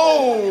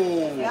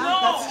 Oh! Yeah,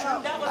 that's true.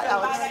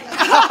 Alex.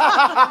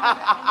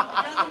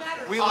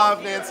 We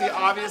love Nancy.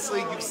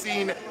 Obviously, you've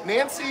seen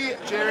Nancy,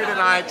 Jared, and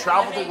I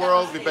travel the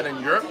world. We've been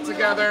in Europe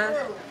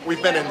together.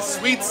 We've been in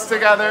suites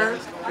together.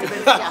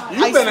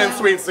 You've been in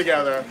suites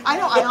together. I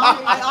know.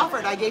 I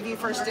offered. I gave you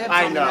first dibs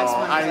on the next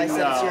one. I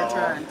said it's your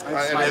turn. It's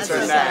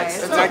okay. next.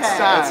 It's next okay.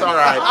 time. It's all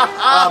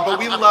right. But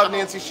we love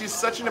Nancy. She's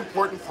such an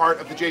important part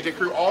of the JJ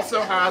crew.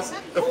 Also has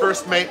the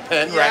first mate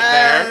pin right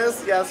there.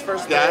 Yes,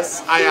 first mate.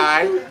 Yes,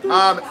 aye.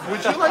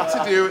 Would you like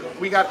to do?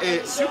 We got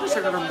a super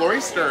sticker from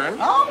Lori Stern.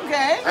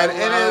 Okay. And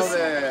it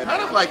is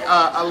kind of like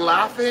a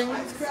laughing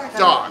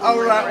dog. Oh,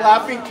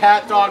 laughing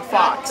cat, dog,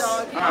 fox.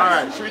 All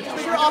right. Should we do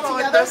it all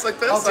like this? Like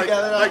this? All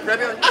together. Like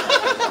ready? Like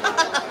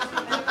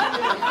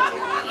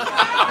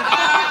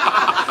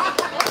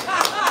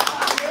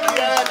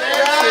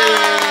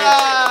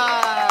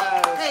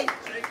Hey,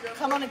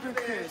 come on a group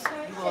cruise.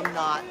 You will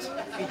not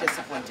be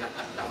disappointed.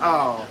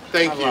 Oh,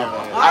 thank you.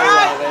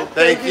 I love it.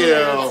 Thank you.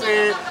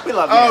 Nancy. We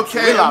love Nancy.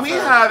 Okay, love we her.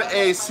 have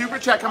a super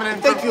chat coming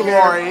in. Thank from you,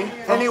 here. Lori.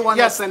 Anyone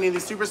Yes. that's sending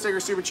these super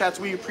stickers, super chats,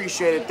 we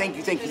appreciate it. Thank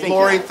you, thank you, thank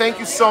Lori, you. thank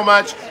you so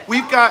much.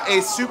 We've got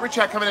a super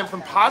chat coming in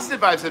from Positive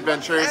Vibes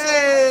Adventures.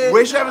 Hey.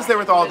 Wish I was there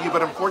with all of you,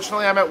 but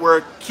unfortunately I'm at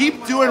work.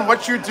 Keep doing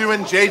what you're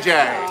doing,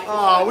 JJ.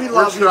 Oh, we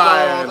love you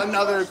trying. both.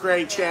 Another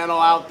great channel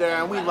out there,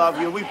 and we love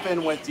you. We've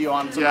been with you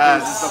on some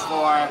Yes. cruises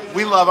before.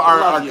 We love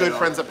our you. good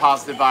friends at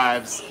Positive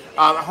Vibes.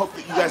 I hope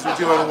that you guys are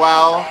doing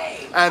well.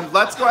 And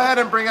let's go ahead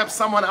and bring up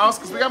someone else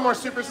because we got more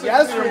super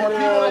stickers. Yes, here, we more do.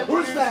 people.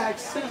 Who's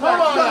next?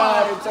 Come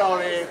on.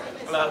 Tony.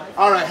 Hello.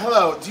 All right,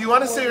 hello. Do you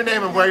want to say your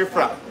name and where you're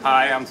from?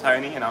 Hi, I'm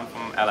Tony and I'm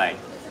from LA. Tony?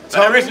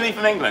 But originally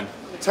from England.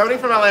 Tony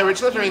from LA,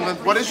 originally from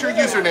England. What is your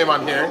username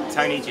on here?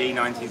 Tony G,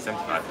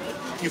 1975.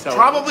 You've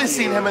probably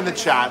seen him in the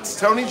chats.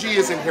 Tony G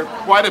is in here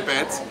quite a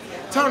bit.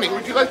 Tony,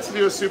 would you like to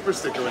do a super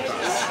sticker with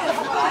us?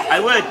 I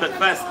would, but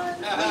first,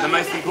 the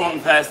most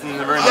important person in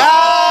the room.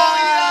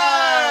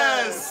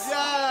 Yes!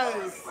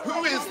 Yes!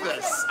 Who is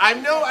this? I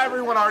know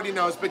everyone already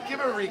knows, but give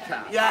a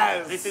recap.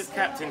 Yes. This is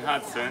Captain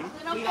Hudson,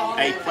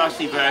 a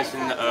plushy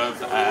version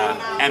of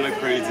Emma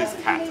Cruise's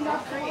cat,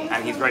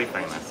 and he's very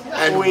famous.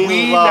 And We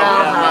we love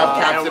now Emma, have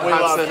and Captain we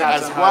love Hudson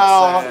Captain as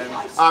well.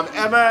 Hudson.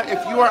 Emma,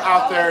 if you are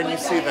out there and you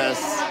see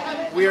this,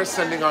 we are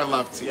sending our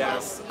love to you.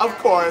 Yes, of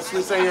course,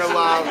 we say your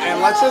love. And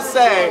let's just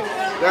say,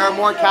 there are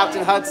more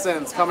Captain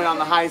Hudsons coming on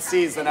the high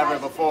seas than ever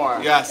before.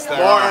 Yes, there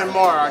more are. and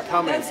more are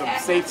coming, so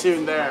stay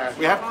tuned there.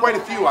 We have quite a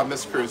few on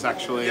this cruise,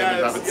 actually, in and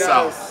Yes, of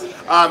itself. yes.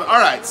 All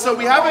right, so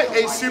we have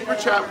a super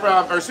chat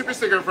from, or super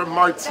sticker from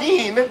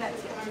Martine.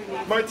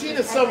 Martine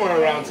is somewhere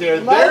around here.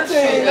 There she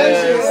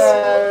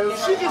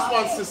is. She just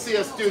wants to see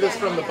us do this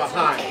from the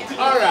behind.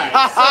 All right,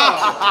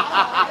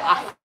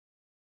 so.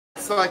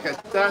 It's like a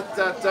da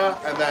da da,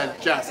 and then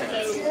jazz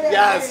hands.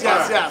 Yes,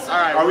 yes. All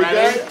right, Are we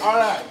ready? good? All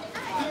right.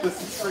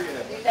 This is for you.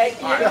 Thank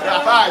you. All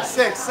right. 5,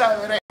 6,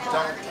 7, 8.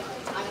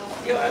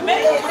 You're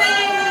amazing.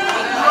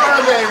 You're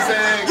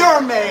amazing. You're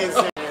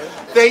amazing.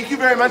 Thank you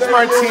very much,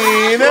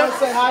 Martine. You want to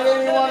say hi to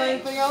anyone or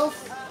anything else?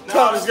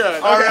 No, it's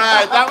good. All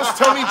right, that was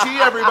Tony G,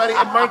 everybody.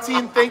 And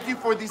Martine, thank you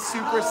for the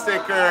super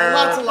sticker.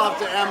 Lots of love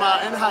to Emma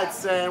and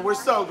Hudson. We're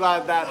so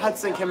glad that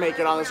Hudson can make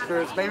it on this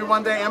cruise. Maybe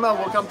one day Emma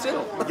will come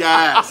too.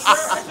 Yes.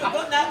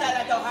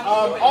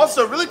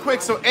 Also, really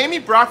quick, so Amy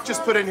Brock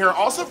just put in here,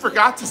 also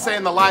forgot to say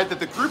in the live that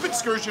the group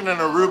excursion in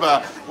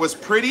Aruba was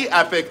pretty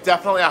epic,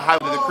 definitely a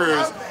highlight of the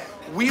cruise.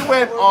 We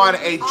went on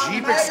a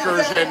Jeep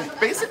excursion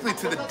basically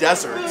to the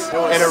desert in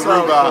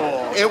Aruba. So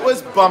cool. It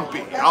was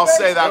bumpy, I'll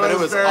say that, but it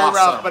was very awesome.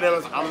 rough, but it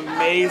was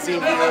amazing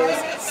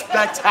views,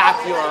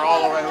 spectacular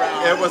all the way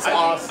around. It was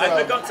awesome.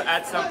 I forgot to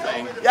add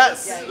something.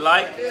 Yes.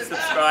 Like,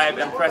 subscribe,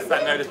 and press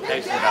that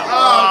notification bell.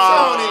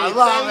 Oh, Tony, I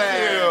love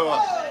thank it.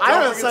 you. I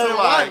haven't Don't said forget it to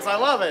like. once. I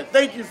love it.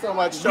 Thank you so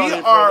much, Tony,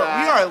 We for are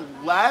that.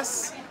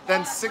 less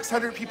than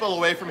 600 people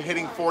away from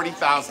hitting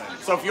 40,000.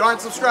 So if you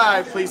aren't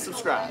subscribed, please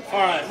subscribe. All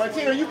right,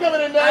 Martina, are you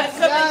coming in next?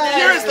 I'm coming next.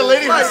 Here is the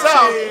lady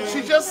herself. Martine.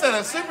 She just sent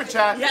a super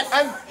chat, Yes.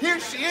 and here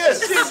she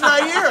is. She's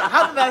right here.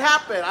 How did that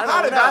happen? I don't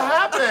How did know.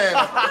 that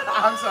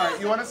happen? I'm sorry.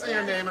 You want to say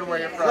your name and where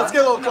you're from? Let's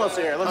get a little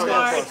closer here. Let's get a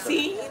little closer.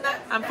 Martine.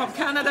 I'm from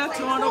Canada,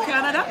 Toronto,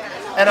 Canada.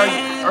 And are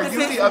you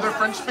this the is- other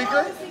French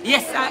speaker?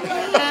 Yes, I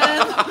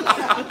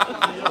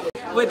am.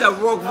 With a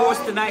rogue voice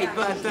tonight,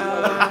 but it's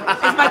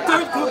my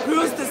third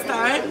cruise this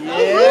time.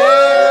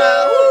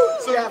 Yeah.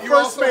 So Yeah, you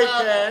first also mate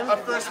have pen. a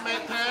first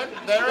mate pen.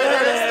 There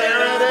it is.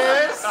 There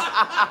it is.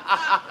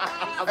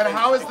 And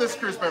how has this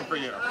cruise been for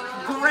you?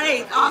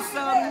 Great,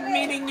 awesome,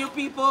 meeting new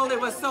people. It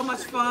was so much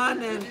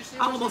fun, and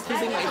I'm almost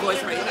losing my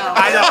voice right now.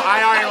 I know.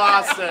 I already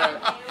lost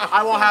it.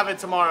 I won't have it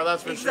tomorrow.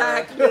 That's for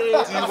Exactly. Do you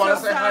want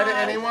to say hi to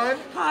anyone?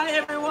 Hi,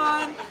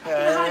 everyone.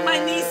 Hi,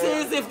 my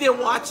nieces, if they're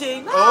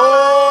watching.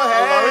 Oh, sure.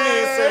 Hello,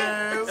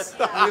 hey. nieces.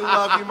 We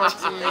love you,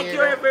 Martine. Thank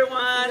you,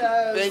 everyone.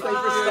 Thank you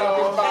for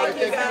stopping by.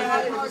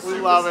 Thank you. We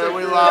love it.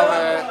 We love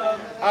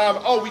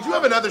it. Oh, we do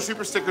have another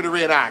super sticker to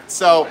reenact.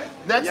 So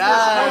next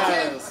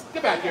Yes. person,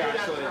 get back here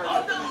actually.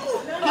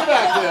 Get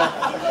back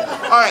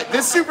here. All right,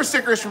 this super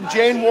sticker is from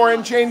Jane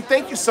Warren. Jane,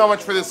 thank you so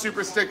much for this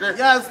super sticker.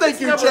 Yes, thank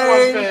you, Number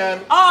Jane. 1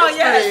 fan. Oh, It's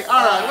yes. pretty. All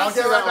right, I'll let's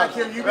get do right that back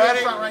one. here. You be Ready?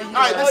 in front right here.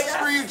 All right, this Oh, is yes.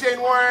 for you,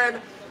 Jane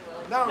Warren.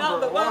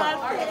 Number one.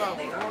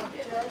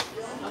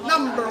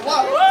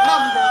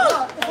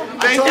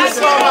 Thank you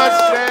so much,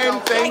 Jane.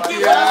 Thank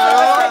you.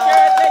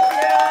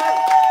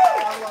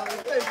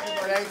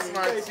 Thanks,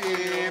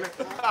 Martine.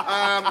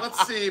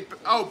 Let's see.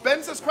 Oh,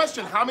 Ben says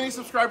question. How many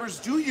subscribers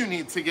do you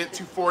need to get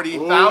to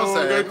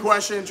 40,000? Good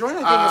question.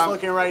 Jordan, I think is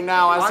looking right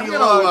now as I'm he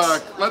gonna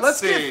looks. look. Let's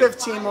see. get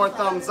 15 more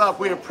thumbs up.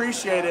 We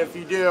appreciate it if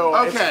you do.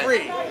 Okay. It's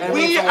free. And it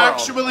means We the world.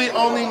 actually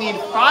only need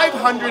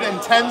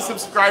 510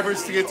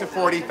 subscribers to get to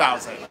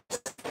 40,000.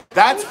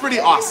 That's pretty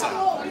awesome.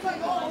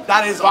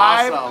 That is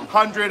awesome.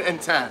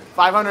 510.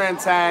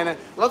 510.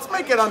 Let's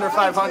make it under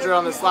 500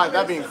 on this live.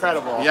 That'd be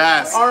incredible.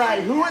 Yes. All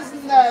right. Who is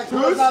next?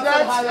 Who's not said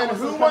next hi that and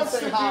who come wants say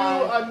to do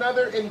hi?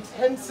 another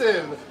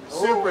intensive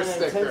super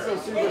sticker? Intensive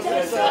super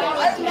sticker.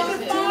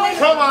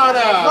 Come on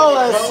up.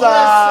 Melissa.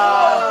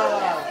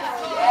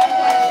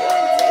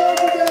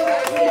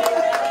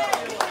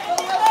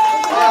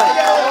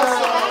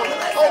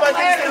 Oh my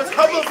goodness, there's a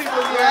couple of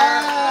people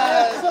here.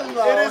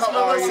 It is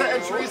Melissa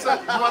and Teresa.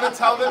 You want to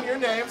tell them your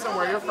names and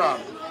where you're from?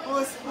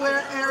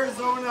 Blair,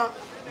 Arizona.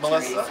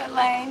 Melissa.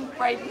 Lane,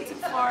 Bradenton,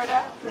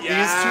 Florida. These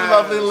two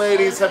lovely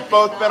ladies have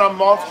both been on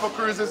multiple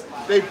cruises.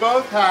 They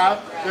both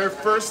have their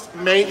first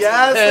mate pins.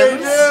 Yes, they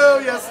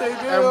do. Yes, they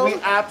do. And we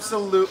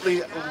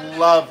absolutely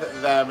love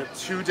them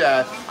to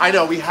death. I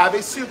know, we have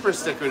a super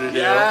sticker to do.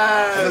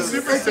 Yes. And the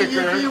super sticker. It's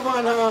a yippee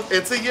one, huh?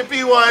 It's a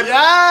yippee one.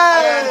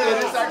 Yes. And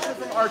it is actually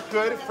from our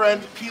good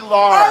friend Pilar.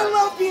 I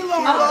love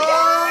Pilar.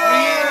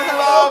 We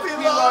love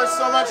Pilar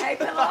so much.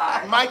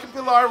 Mike and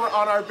Pilar were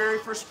on our very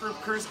first group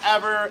cruise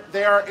ever.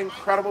 They are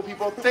incredible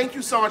people. Thank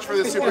you so much for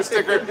this super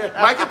sticker.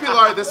 Mike and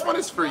Pilar, this one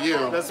is for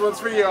you. This one's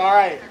for you. All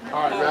right.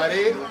 All right,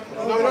 ready?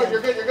 No,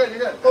 you're good, you're good, you're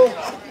good.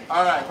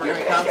 All right, we're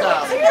gonna count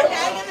down.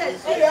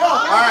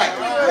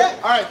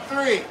 All right,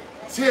 3,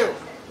 2,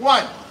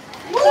 1.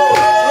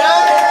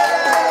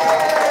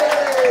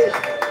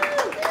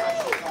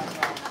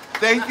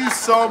 Thank you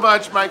so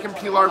much, Mike and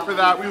Pilar, for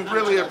that. We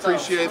really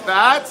appreciate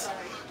that.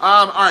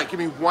 All right, give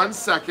me 1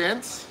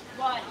 second.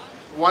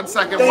 1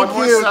 second, Thank one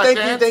more you,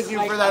 second. thank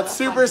you for that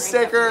super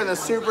sticker and the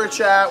super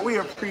chat. We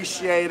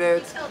appreciate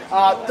it.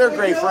 They're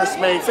great first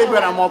mates. They've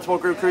been on multiple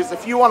group cruises.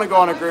 If you want to go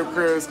on a group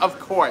cruise, of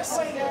course,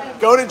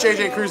 go to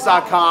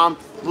jjcruise.com.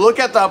 Look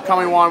at the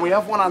upcoming one. We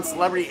have one on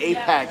Celebrity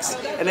Apex,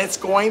 and it's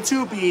going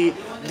to be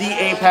the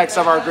apex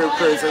of our group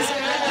cruises.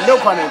 No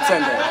pun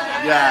intended.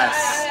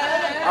 Yes.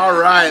 All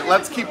right,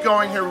 let's keep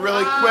going here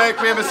really quick.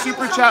 We have a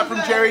super chat from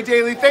Jerry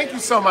Daly. Thank you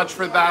so much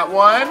for that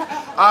one.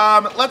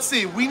 Let's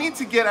see, we need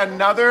to get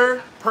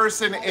another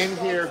person in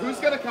here. Who's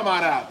gonna come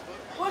on out?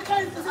 What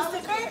kind is this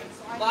sticker?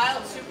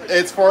 Mild super.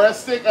 It's for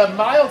a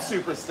mild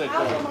super sticker.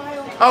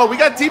 Oh, we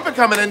got Deepa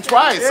coming in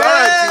twice. All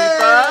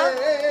right,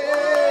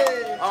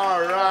 Deepa.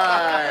 All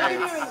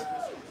right.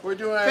 We're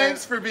doing.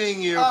 Thanks for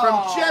being you.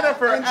 From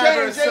Jennifer and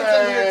James Everson.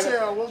 in here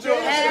too. We'll do We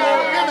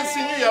haven't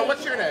seen you yet.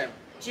 What's your name?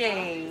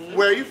 Jane.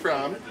 Where are you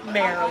from?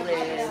 Maryland.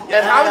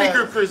 And how many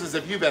group cruises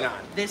have you been on?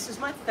 This is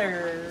my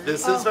third.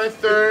 This is my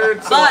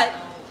third. So But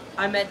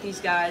I met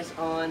these guys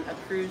on a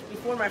cruise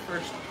before my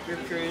first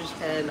group cruise,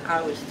 and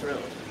I was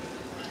thrilled.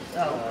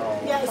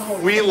 Yes.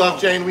 we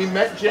love Jane. We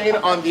met Jane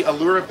on the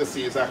Allure of the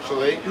Seas,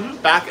 actually,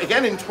 back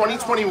again in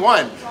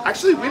 2021.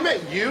 Actually, we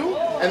met you,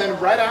 and then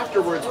right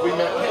afterwards we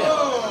met him.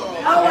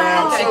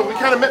 So we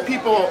kind of met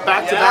people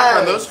back to back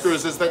on those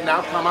cruises that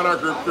now come on our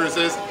group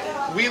cruises.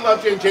 We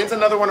love Jane. Jane's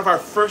another one of our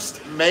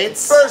first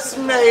mates. First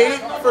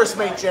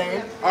mate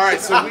Jane. All right,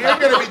 so we are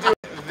going to be doing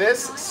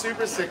this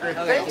super sticker.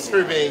 Thanks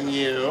for being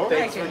you.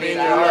 Thanks for being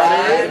you.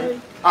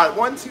 Ready? All right,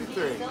 1, 2,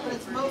 3.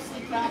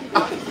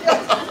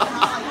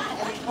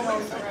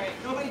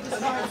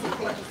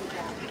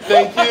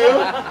 Thank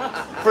you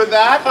for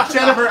that,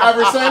 Jennifer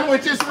Everson,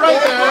 which is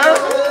right there.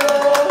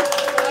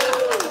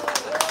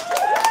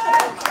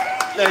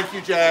 Thank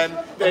you, Jen.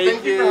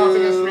 Thank you for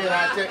helping us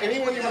reenact it.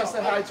 Anyone you want to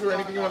say hi to or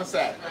anything you want to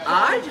say?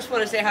 I just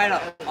want to say hi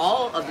to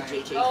all of the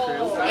JJ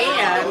crew,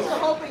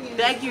 and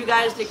beg you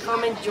guys to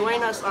come and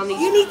join us on these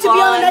You need to be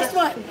on the next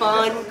one.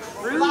 fun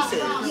cruises.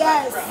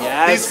 Yes.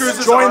 These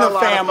cruises Join are the a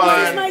lot of family. This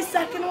is fun. my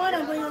second one.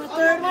 I'm going on a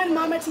third one.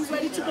 Mama T's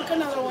ready to book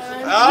another one.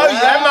 Oh,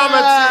 yeah,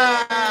 Mama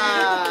T.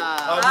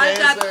 I've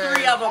got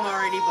 3 of them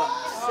already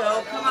booked.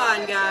 So come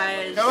on,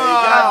 guys. Come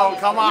on.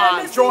 Come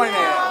on, join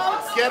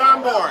it. Get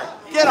on board.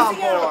 Get on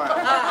board.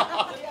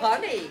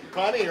 Funny.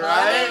 Funny,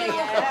 right?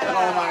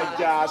 Oh my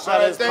gosh,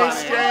 that is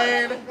Thanks,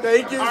 funny. Jane.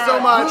 Thank you All so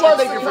right, much. who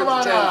wants Thank to you for come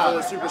on Jen up? for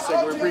the super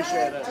sticker. We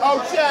appreciate it.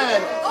 Oh,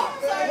 Jen.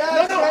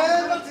 Let's go.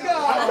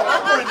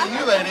 I'm pointing to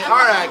you, lady.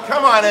 All right,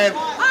 come on in.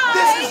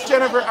 This is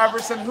Jennifer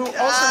Everson, who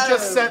also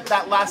just sent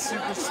that last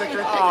super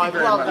sticker. Thank you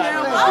very much. Thank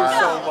you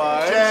so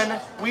much. Jen,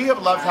 we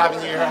have loved having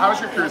you here. How's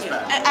your cruise been?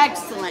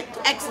 Excellent,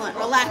 excellent,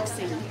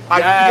 relaxing.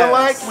 I feel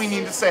like we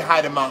need to say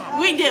hi to Mom.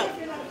 We do.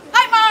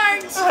 Hi,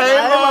 Marge. Hey,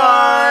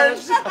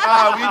 Marge.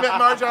 We met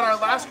Marge on our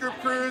last group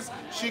cruise.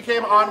 She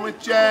came on with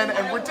Jen,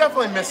 and we're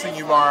definitely missing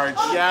you, Marge.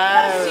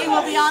 Yes. She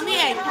will be on the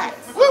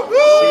Apex. Woo woo!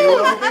 She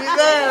will be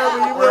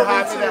there. We're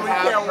happy to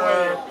have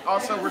her.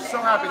 Also, we're so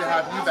happy to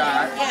have you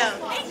back.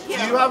 Thank you.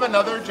 Do you have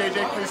another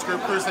JJ Cruise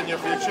group cruise in your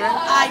future?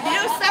 I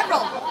do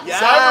several.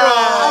 Several.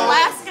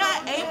 Alaska,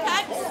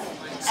 Apex.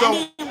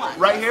 So anyone.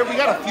 right here, we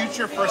got a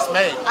future first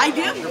mate. I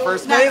do. Your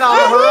first mate on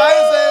the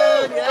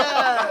horizon.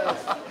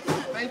 Yes.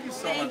 Thank you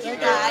so much. Thank you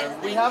guys.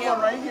 We have one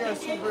right here.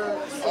 Super.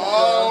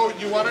 Oh,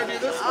 you want to do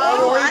this?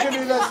 Or you can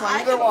do this one.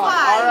 Either one.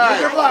 All right.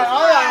 You can fly.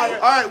 All right.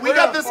 All right, we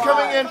got this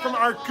coming in from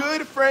our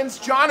good friends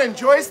John and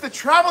Joyce, the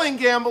traveling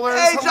gamblers.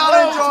 Hey, John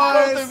and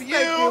Hello to Joyce. both of you.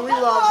 Thank you. We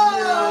love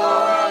you.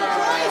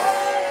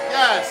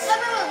 Yes.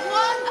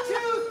 1,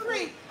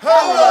 2, 3.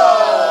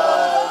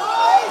 Hello,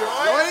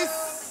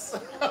 Joyce.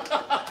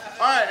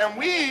 All right, and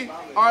we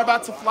are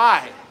about to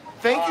fly.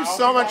 Thank you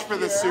so much for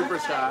this super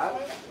shot.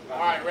 All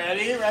right,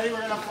 ready? Ready?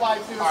 We're gonna fly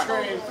to the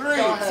screen. 3,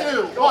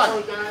 2,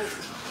 1.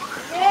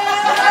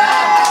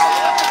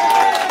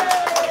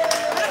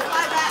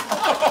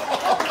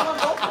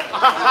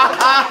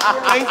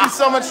 Thank you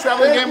so much,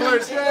 Traveling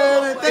Gamblers.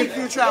 Thank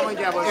you, Traveling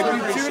Gamblers.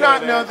 If you do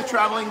not know the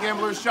Traveling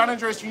Gamblers, John and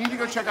Joyce, you need to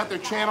go check out their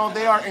channel.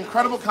 They are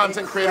incredible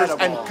content creators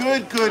and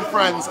good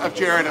friends of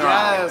Jared and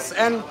I. Yes,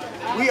 and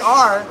we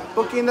are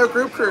booking their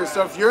group cruise.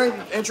 So if you're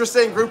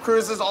interested in group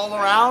cruises all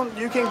around,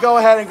 you can go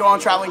ahead and go on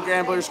Traveling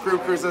Gamblers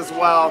group cruise as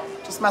well.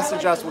 Just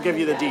message us, we'll give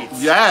you the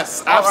deets.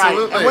 Yes,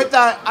 absolutely. All right. And with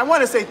that, I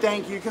want to say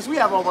thank you because we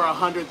have over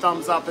 100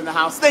 thumbs up in the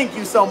house. Thank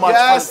you so much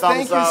Yes, for the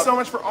thumbs thank up. you so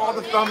much for all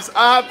the thumbs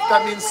up.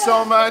 That means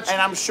so much.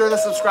 And I'm sure the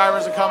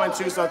subscribers are coming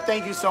too, so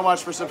thank you so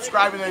much for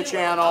subscribing to the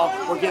channel.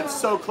 We're getting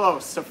so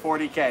close to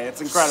 40K.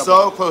 It's incredible.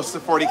 So close to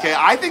 40K.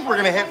 I think we're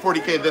going to hit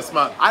 40K this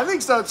month. I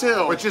think so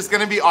too. Which is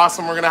going to be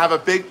awesome. We're going to have a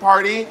big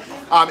party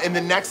in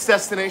the next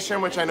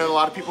destination, which I know a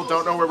lot of people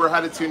don't know where we're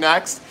headed to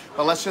next.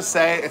 But let's just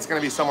say it's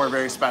going to be somewhere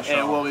very special.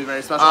 It will be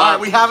very special. All right,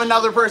 we have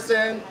another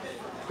person.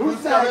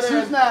 Who's next?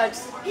 Who's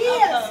next?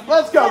 Yes.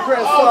 Let's go,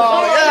 Crystal.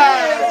 Oh,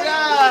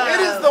 yes.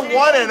 It is the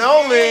one and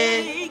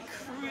only.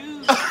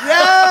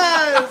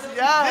 Yes,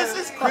 yes.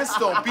 This is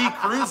Crystal B.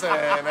 Cruisin'.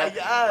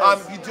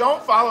 Yes. If you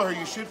don't follow her,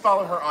 you should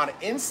follow her on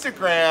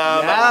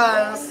Instagram.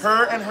 Yes.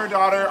 Her and her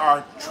daughter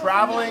are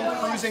traveling,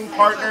 cruising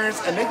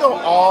partners, and they go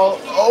all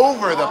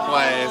over the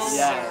place.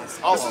 Yes.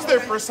 This is their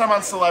first time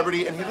on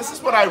Celebrity, and this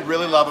is what I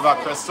really love about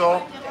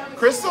Crystal.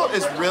 Crystal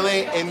is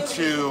really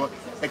into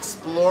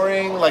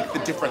exploring like the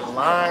different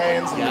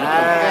lines and the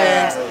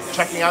different things,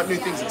 checking out new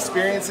things,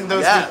 experiencing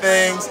those new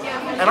things.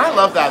 And I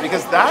love that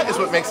because that is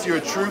what makes you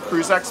a true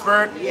cruise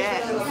expert.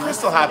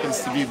 Crystal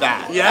happens to be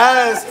that.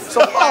 Yes.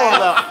 So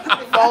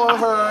follow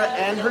her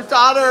and her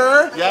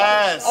daughter.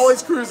 Yes.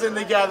 Always cruising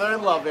together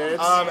and love it.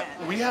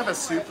 We have a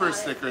super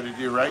sticker to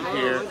do right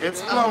here.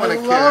 It's blowing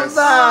a kiss. I love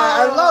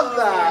that. I love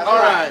that. All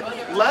right.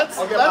 Let's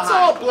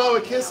all blow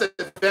a kiss at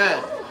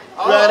Ben.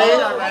 Ready?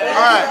 All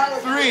right.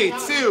 3,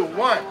 2,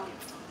 1.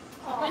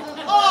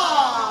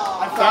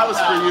 That was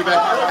for you, Ben.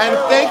 And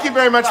thank you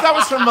very much. That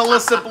was from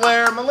Melissa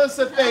Blair.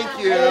 Melissa, thank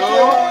you.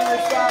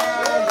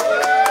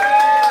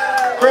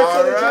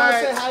 Crystal, did you want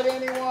to say hi to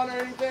anyone or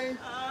anything?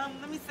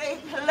 Let me say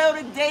hello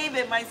to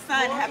David, my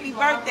son. Happy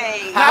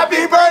birthday.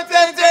 Happy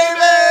birthday,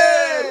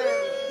 David!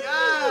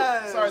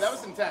 Yes. Sorry, that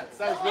was intense.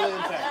 That was really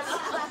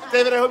intense.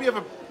 David, I hope you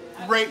have a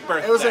great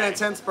birthday. It was an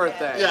intense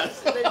birthday.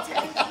 Yes.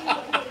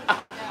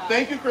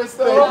 Thank you,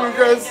 Crystal. Thank you,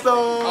 Crystal.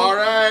 All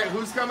right,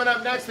 who's coming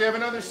up next? We have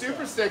another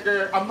super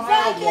sticker, a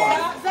mild one.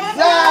 Zach,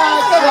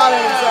 come on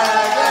in,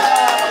 Zach.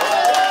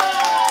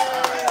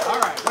 All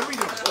right, what are we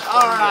doing?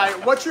 All right,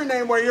 what's your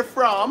name? Where you're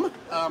from?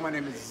 My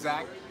name is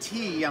Zach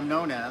T. I'm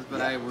known as,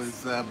 but I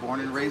was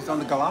born and raised on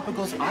the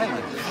Galapagos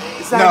Island.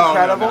 Is that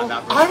incredible?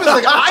 No, I was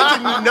like, I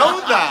didn't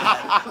know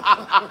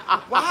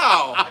that.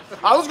 Wow.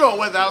 I was going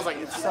with that. I was like,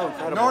 it's so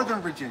incredible.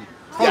 Northern Virginia.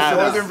 Yeah,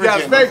 Northern Virginia.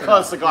 it's very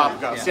close to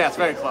Galapagos. Yeah, it's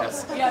very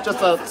close.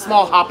 Just a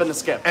small hop and a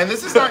skip. And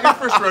this is not your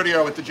first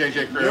rodeo with the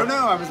JJ crew.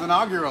 No, I was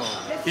inaugural.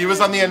 He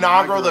was on the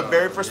inaugural, the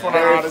very first one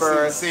on Odyssey of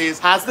the Seas.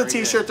 Has the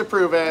T-shirt to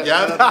prove it.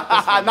 Yeah.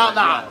 not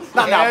now,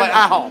 but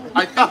at home.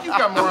 I think you've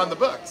got more on the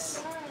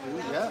books.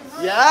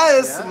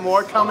 Yes,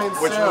 more coming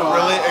Which soon. we're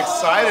really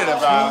excited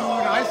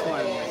about. Nice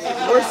one.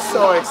 We're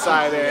so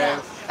excited.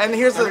 And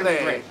here's the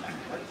thing.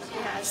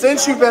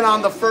 Since you've been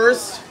on the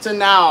first to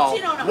now,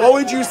 what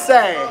would you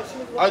say?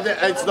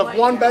 Is the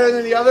one better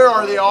than the other?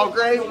 Are they all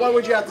great? What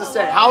would you have to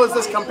say? How is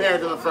this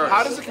compared to the first?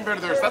 How does it compare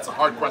to theirs? That's a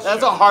hard question.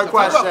 That's a hard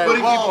question. Putting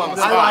people on the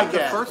spot. I like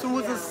The it. first one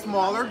was a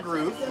smaller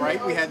group,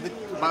 right? We had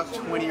about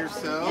 20 or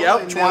so.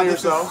 Yep, and 20 now or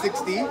this so. is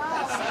 60.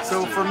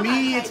 So for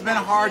me, it's been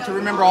hard to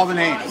remember all the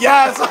names.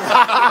 Yes.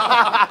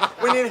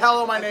 We need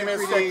hello, my name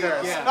is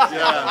stickers.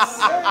 Yes.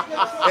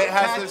 It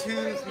has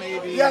tattoos,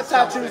 maybe. Yeah,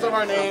 tattoos of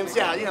our names.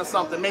 Yeah, you know,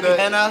 something. Maybe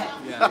henna.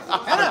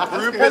 The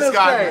group has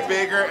gotten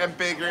bigger and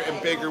bigger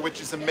and bigger,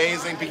 which is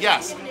amazing. But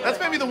yes, that's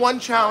maybe the one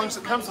challenge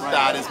that comes with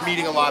that is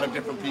meeting a lot of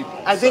different people.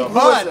 I think,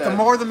 But the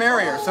more the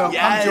merrier. So come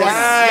join us.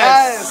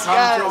 Yes,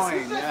 Come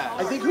join. Yeah.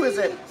 I think who is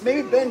it?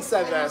 Maybe Ben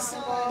said this.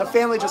 The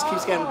family just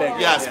keeps getting bigger.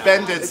 Yes,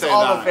 Ben did say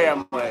all that. the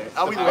family.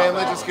 The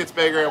family just gets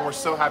bigger, and we're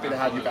so happy to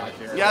have you back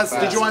here. Yes.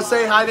 Did you want to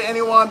say hi to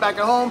anyone back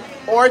at home,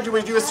 or do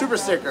we do a super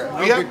sticker?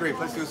 Okay, great.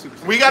 Let's do a super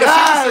sticker. We got a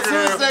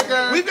super super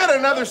sticker. We've got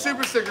another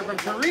super sticker from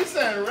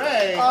Teresa and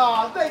Ray.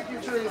 Oh, thank you,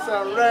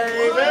 Teresa and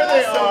Ray. There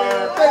they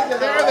are. There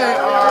they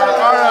are.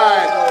 All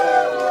right.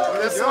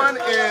 This one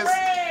is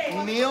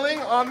kneeling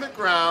on the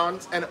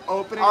ground and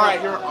opening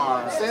up your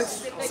arms.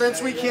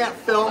 Since we can't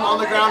film on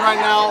the ground right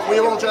now,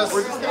 we're just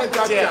gonna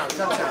duck down.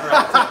 All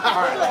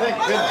right. Thank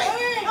goodness.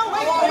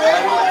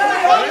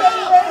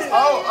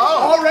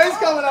 Oh, Ray's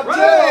coming up too.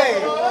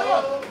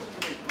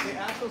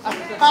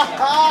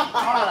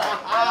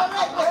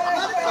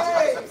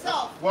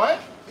 What?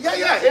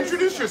 Yeah.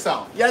 Introduce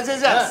yourself.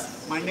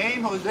 Yes. My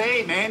name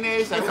Jose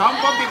Menes. I come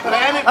from the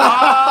planet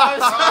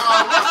Mars.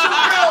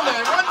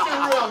 What's your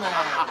real name?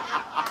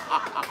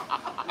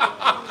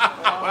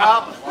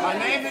 Well, my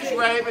name is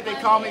Ray, but they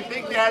call me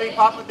Big Daddy,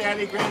 Papa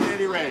Daddy,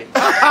 Granddaddy Ray.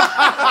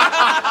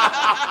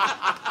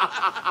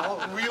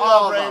 We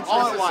love Ray.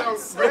 All at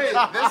once. So, Ray,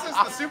 this is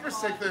the super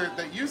sticker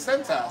that you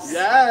sent us.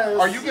 Yes.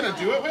 Are you gonna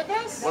do it with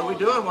us? What are we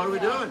doing? What are we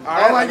doing?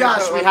 Oh my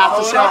gosh, we have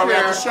to show it. We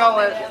have to show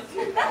it.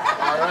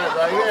 All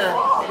right here.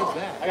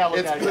 I gotta look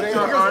It's at it. putting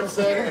our arms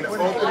in and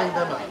opening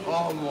them up. Oh,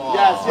 wow.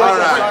 Yes. All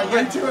right.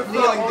 You two are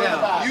kneeling down.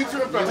 You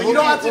two are But you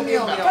don't have to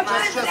kneel. Just a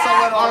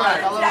little. All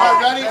right. All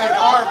right. Ready? And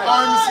our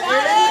arms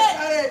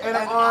in and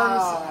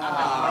arms.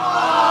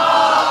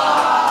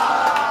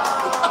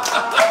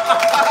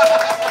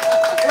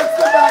 It's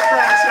the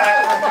background track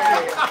for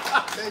me.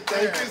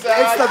 Thank you, Zach.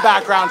 It's the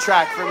background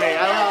track for me.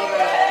 I love it.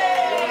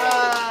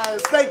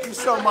 Yes. Thank you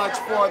so much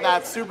for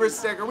that super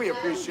sticker. We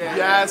appreciate it.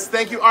 Yes,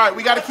 thank you. All right,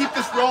 we got to keep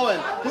this rolling.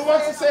 Who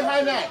wants to say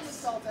hi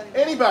next?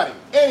 Anybody?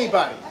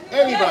 Anybody?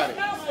 Anybody?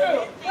 Come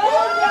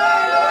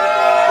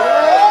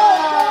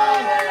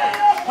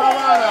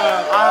on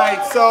up. All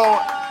right, so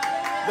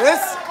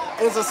this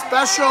is a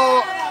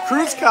special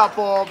cruise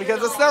couple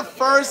because it's their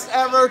first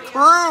ever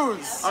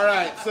cruise. All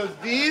right, so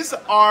these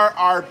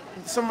are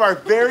some of our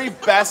very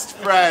best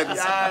friends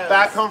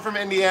back home from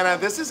Indiana.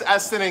 This is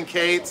Eston and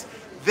Kate.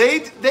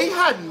 They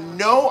had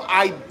no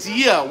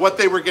idea what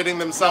they were getting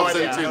themselves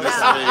into this week.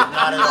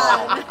 Not at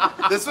all.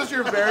 This was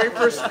your very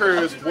first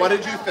cruise. What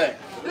did you think?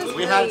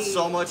 We had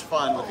so much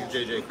fun with the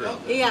JJ crew.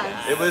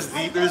 Yes. It was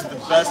the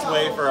best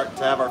way to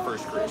have our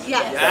first cruise.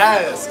 Yes.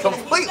 Yes,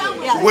 completely.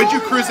 Yes. Would you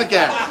cruise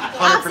again?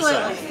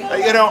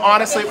 100%. You know,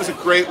 honestly, it was a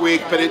great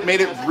week, but it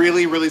made it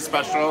really, really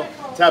special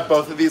to have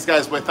both of these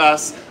guys with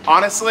us.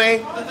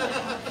 Honestly,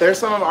 they're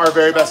some of our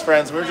very best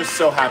friends. We're just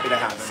so happy to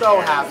have them. So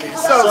happy.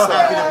 So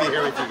happy to be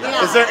here with you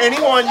guys. Is there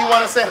anyone you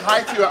want to say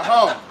hi to at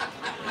home?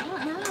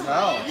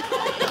 No.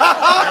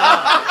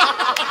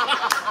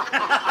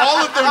 All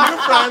of their new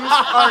friends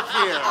are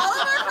here. All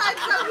of our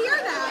friends are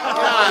here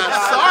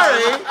now.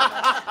 Sorry.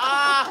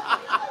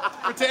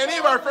 But to any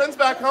of our friends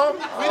back home,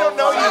 we don't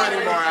know you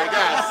anymore, I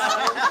guess.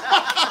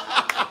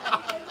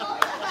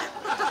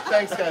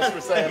 Thanks, guys, for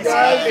saying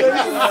that.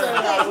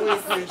 We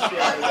appreciate it. Oh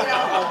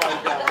my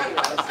God.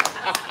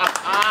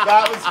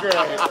 That was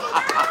great.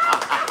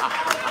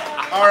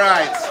 All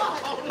right.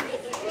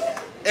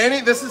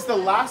 This is the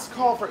last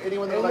call for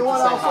anyone that would like to say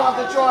else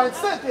want to join?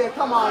 Cynthia,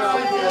 come on up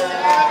here.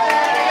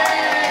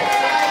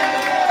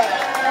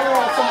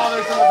 Everyone, some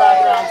others in the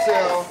background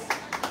too.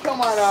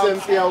 Come on up.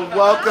 Cynthia,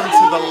 welcome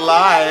to the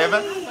live.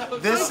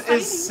 This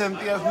is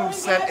Cynthia who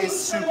sent a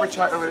super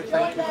chat.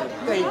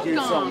 Thank you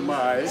so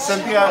much.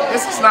 Cynthia,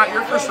 this is not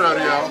your first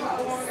rodeo.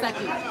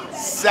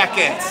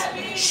 Second.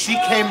 She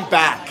came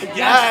back.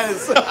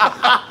 Yes.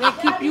 They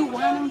keep you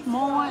wanting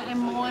more and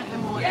more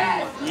and more.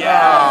 Yes.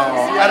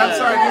 And I'm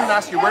sorry, I didn't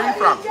ask you, where are you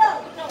from?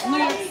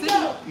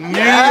 New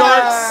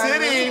York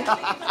City.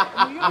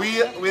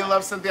 We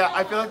love Cynthia.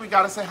 I feel like we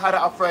gotta say hi to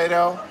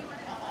Alfredo.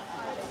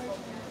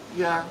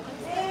 Yeah.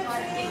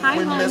 Hi,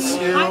 We miss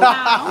honey. you.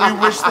 Hi, We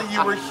wish that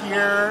you were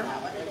here.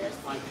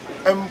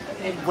 And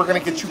we're gonna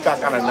get you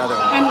back on another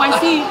one.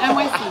 NYC.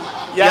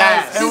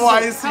 Yes,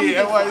 NYC.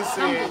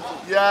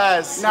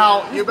 Yes.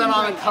 Now, you've been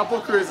on a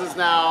couple cruises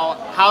now.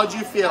 How'd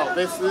you feel?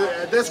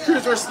 This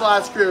cruise versus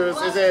last cruise,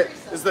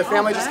 is the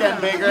family just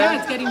getting bigger? Yeah,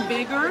 it's getting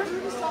bigger.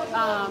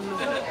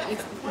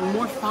 It's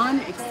more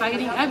fun,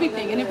 exciting,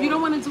 everything. And if you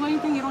don't want to do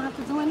anything, you don't have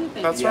to do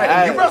anything. That's right.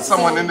 And you brought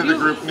someone into the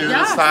group new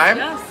this time.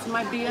 Yes,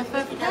 my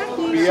BFF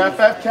Kathy.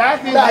 BFF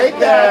Kathy. Hey, Hey,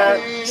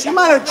 Kathy. She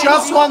might have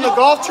just won the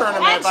golf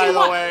tournament, by the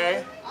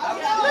way.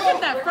 Look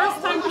at that,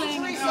 first time playing.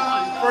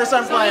 First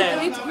time playing.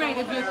 It's great.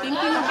 If you're thinking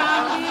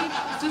about it,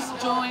 just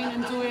join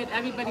and do it.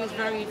 Everybody is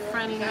very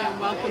friendly and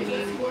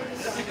welcoming.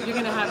 You're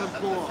going to have a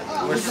ball.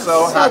 We're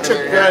so happy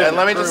you're here. And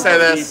let me just say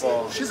this.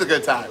 She's a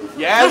good time.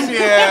 Yes, she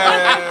is.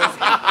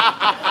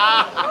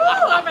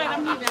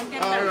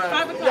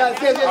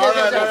 All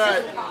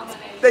right.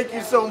 Thank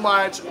you so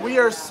much. We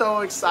are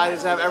so excited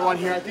to have everyone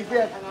here. I think we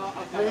have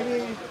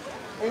maybe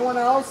anyone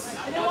else?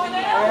 Anyone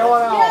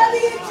else?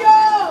 Gabby and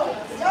Joe!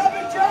 Gabby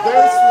and Joe!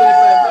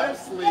 They're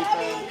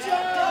sleeping.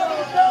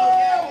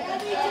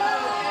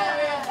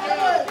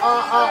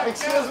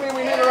 Excuse me,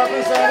 we need a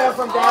representative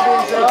from Gabby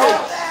and Joe.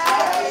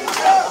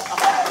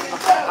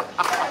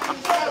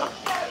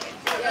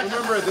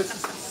 Remember, this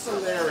is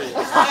hilarious. They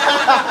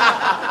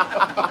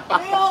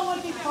all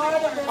want to be part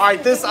of it. All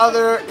right, this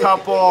other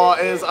couple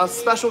is a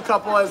special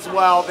couple as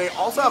well. They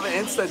also have an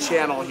Insta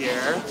channel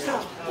here.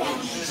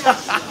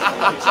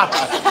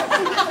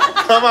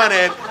 Come on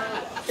in.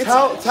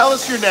 Tell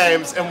us your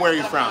names and where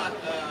you're from.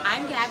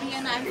 I'm Gabby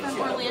and I'm from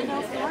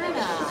Orlando,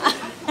 Florida.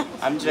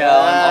 I'm Joe.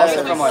 I'm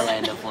also from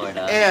Orlando,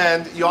 Florida.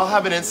 And y'all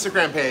have an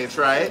Instagram page,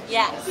 right?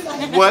 Yes.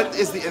 What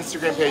is the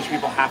Instagram page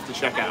people have to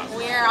check out?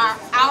 We're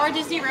our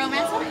Disney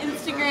Romance on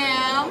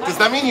Instagram. Does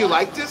that mean you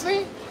like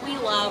Disney? We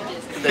love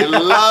Disney. They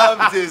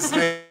love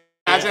Disney.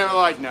 Imagine I'm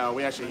like, no,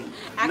 we actually,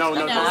 no. We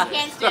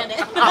can't stand it.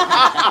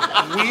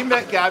 We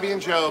met Gabby and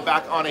Joe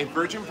back on a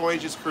Virgin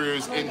Voyages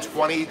cruise in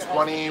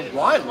 2021,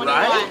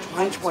 right?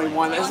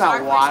 2021, isn't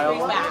that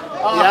wild?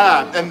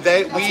 Yeah, and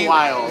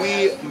wild.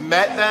 we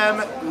met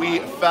them, we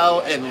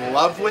fell in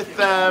love with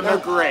them. They're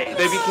great.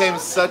 They became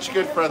such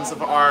good friends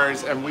of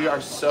ours, and we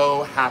are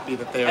so happy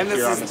that they are And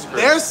here on this this is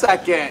cruise. their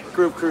second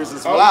group cruise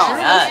as Oh, well. sure.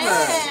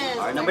 Yes.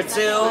 Our number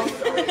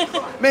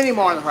 2. Many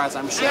more on the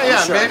horizon, I'm sure. Yeah,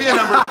 I'm sure. maybe a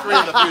number 3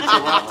 in the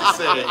future. We'll have to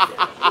see.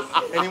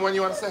 Anyone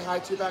you want to say hi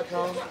to back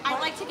home? I'd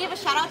like to give a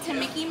shout out to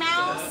Mickey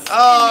Mouse.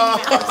 Oh,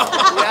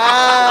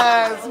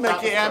 yes,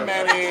 Mickey and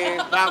Minnie.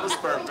 that was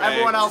perfect.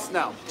 Everyone else,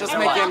 no. Just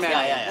Mickey and Minnie.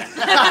 Yeah.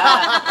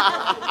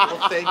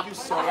 Well, thank you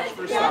so much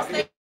for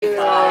stopping. They're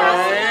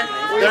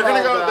They're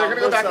gonna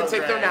go back and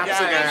take their naps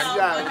again.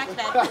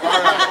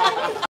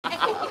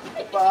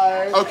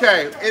 Bye.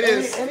 Okay, it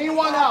is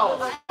Anyone else?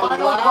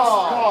 last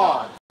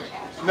call.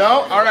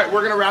 No? All right,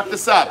 we're gonna wrap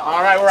this up.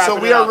 All right, we're wrapping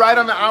So we it are up. right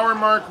on the hour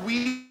mark.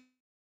 We're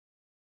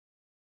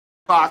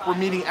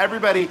meeting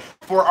everybody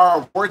for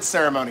our award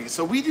ceremony.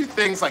 So we do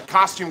things like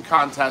costume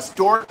contests,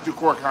 door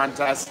decor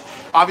contests.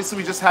 Obviously,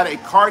 we just had a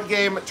card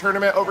game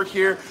tournament over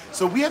here.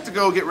 So we have to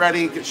go get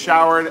ready, get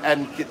showered,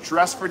 and get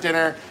dressed for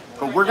dinner.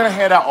 But we're gonna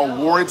hand out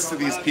awards to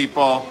these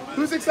people.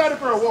 Who's excited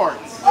for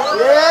awards?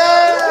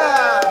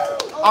 Yeah!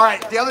 All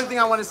right, the other thing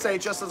I want to say,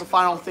 just as a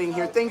final thing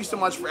here, thank you so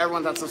much for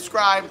everyone that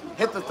subscribed,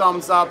 hit the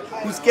thumbs up,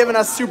 who's given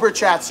us super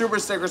chats, super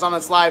stickers on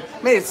this live.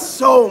 Made it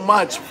so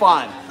much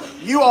fun.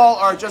 You all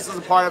are just as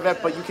a part of it,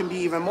 but you can be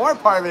even more a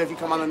part of it if you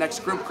come on the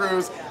next group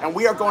cruise. And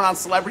we are going on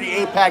Celebrity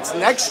Apex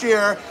next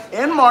year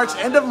in March,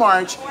 end of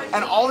March.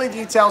 And all the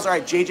details are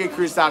at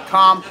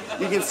jjcruise.com.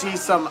 You can see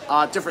some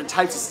different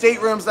types of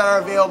staterooms that are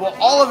available.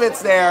 All of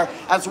it's there,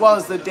 as well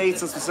as the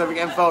dates and specific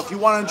info. If you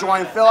want to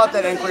join, fill out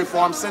that inquiry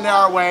form, send it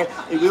our way,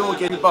 and we will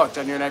get you booked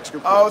on your next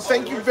group cruise. Oh,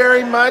 thank you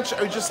very much.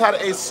 I just had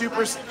a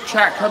super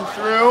chat come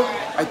through.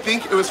 I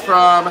think it was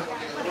from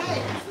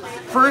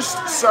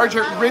First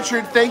Sergeant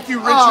Richard. Thank you,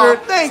 Richard. Oh,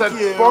 thank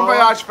you. Bon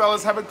voyage,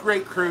 fellas. Have a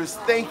great cruise.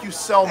 Thank you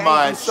so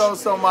much. Thank you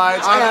so much.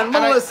 And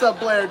Melissa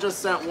Blair just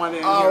sent one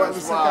in here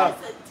as well.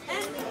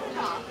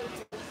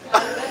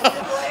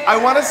 I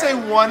want to say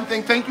one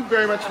thing. Thank you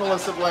very much,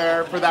 Melissa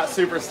Blair, for that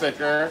super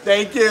sticker.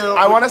 Thank you.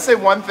 I want to say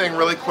one thing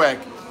really quick.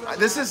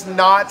 This is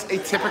not a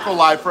typical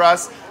live for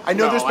us. I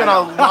know there's been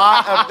a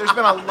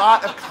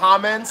lot of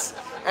comments.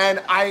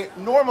 And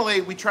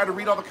we try to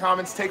read all the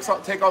comments, take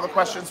all the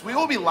questions. We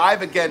will be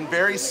live again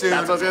very soon.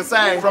 That's what I was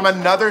gonna say. From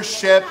another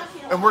ship.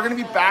 And we're gonna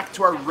be back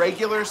to our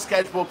regular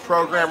scheduled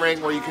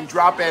programming where you can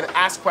drop in,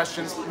 ask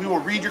questions. We will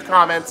read your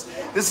comments.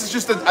 This is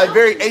just a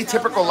very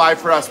atypical live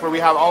for us where we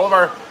have all of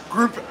our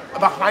group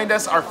behind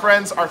us, our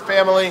friends, our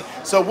family.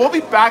 So we'll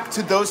be back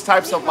to those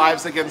types of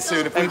lives again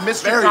soon. If we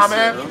missed your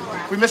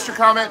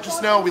comment,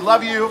 just know we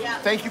love you.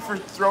 Thank you for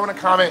throwing a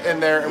comment in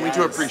there, and we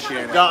do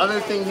appreciate it. The other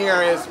thing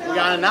here is we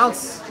gotta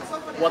announce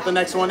what the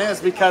next one is,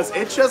 because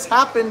it just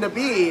happened to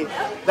be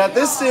that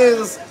this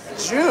is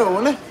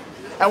June,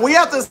 and we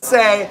have to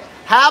say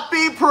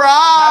Happy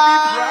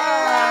Pride!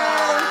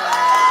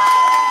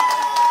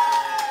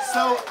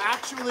 So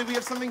actually, we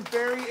have something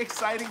very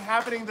exciting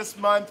happening this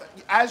month.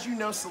 As you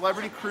know,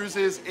 Celebrity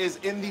Cruises is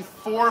in the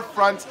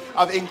forefront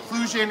of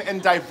inclusion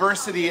and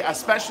diversity,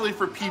 especially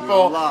for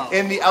people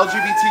in the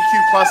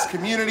LGBTQ+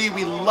 community.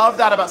 We love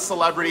that about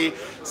Celebrity.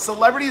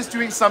 Celebrity is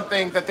doing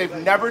something that they've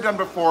never done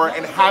before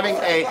and having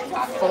a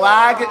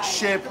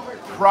flagship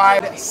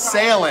Pride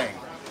sailing.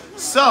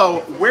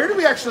 So where do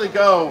we actually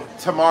go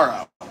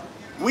tomorrow?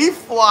 We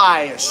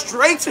fly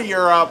straight to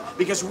Europe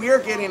because we are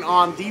getting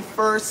on the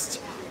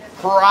first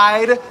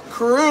Pride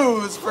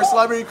cruise for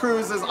Celebrity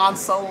Cruises on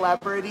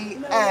Celebrity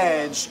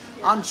Edge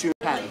on June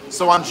 10th.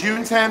 So on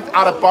June 10th,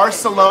 out of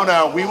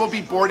Barcelona, we will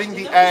be boarding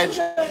the Edge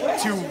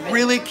to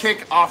really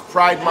kick off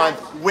Pride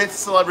Month with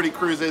Celebrity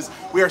Cruises.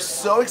 We are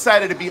so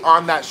excited to be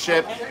on that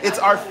ship. It's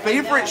our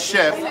favorite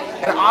ship,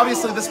 and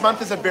obviously this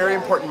month is a very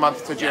important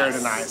month to Jared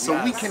and I.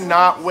 So we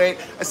cannot wait.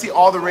 I see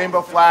all the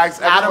rainbow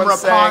flags. Adam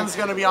Everyone's Rapon's saying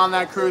going to be on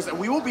that cruise, and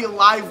we will be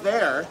live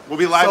there. We'll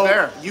be live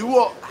there. You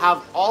will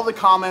have all the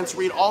comments,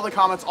 read all the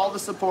comments, all the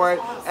support,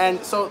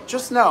 and so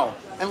just know,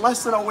 in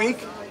less than a week,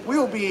 we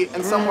will be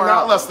in somewhere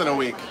not else. less than a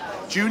week.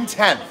 June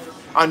 10th.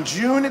 On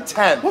June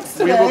 10th, What's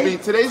we today? will be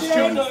today's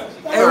June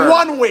In 3rd.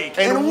 1 week.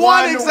 In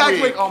one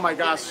exact week. Oh my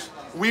gosh.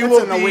 We It's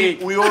will in the be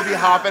week. we will be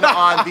hopping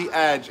on the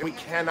Edge, and we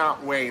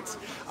cannot wait.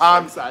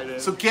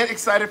 Excited. So get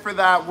excited for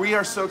that. We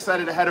are so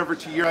excited to head over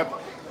to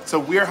Europe. So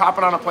we're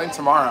hopping on a plane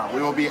tomorrow.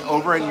 We will be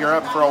over in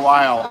Europe for a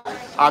while.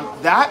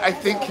 That, I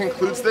think,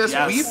 concludes this.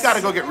 Yes. We've got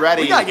to go get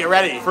ready. We gotta get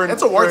ready.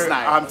 It's awards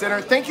night.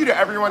 Dinner. Thank you to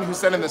everyone who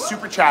sent in the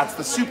super chats,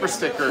 the super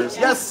stickers.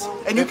 Yes,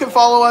 and you can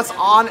follow us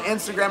on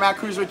Instagram at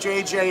Cruise with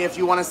JJ if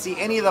you want to see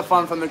any of the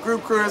fun from the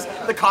group cruise,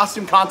 the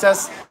costume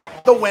contests,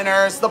 the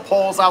winners, the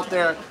polls out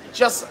there.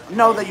 Just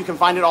know that you can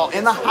find it all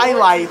in the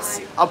highlights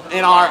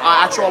in our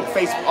actual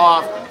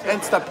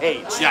Insta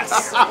page.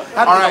 Yes. Had to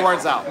All get right. the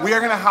words out. We are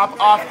going to hop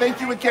off. Thank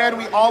you again.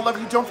 We all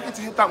love you. Don't forget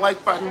to hit that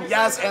like button.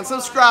 Yes, and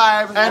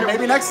subscribe. And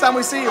maybe next time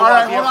we see you, All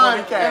right, we'll hold be on.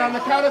 at 40K. And on the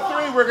count of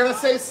 3, we're going to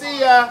say see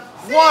ya.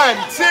 1,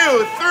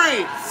 2,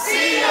 3.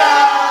 See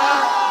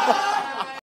ya.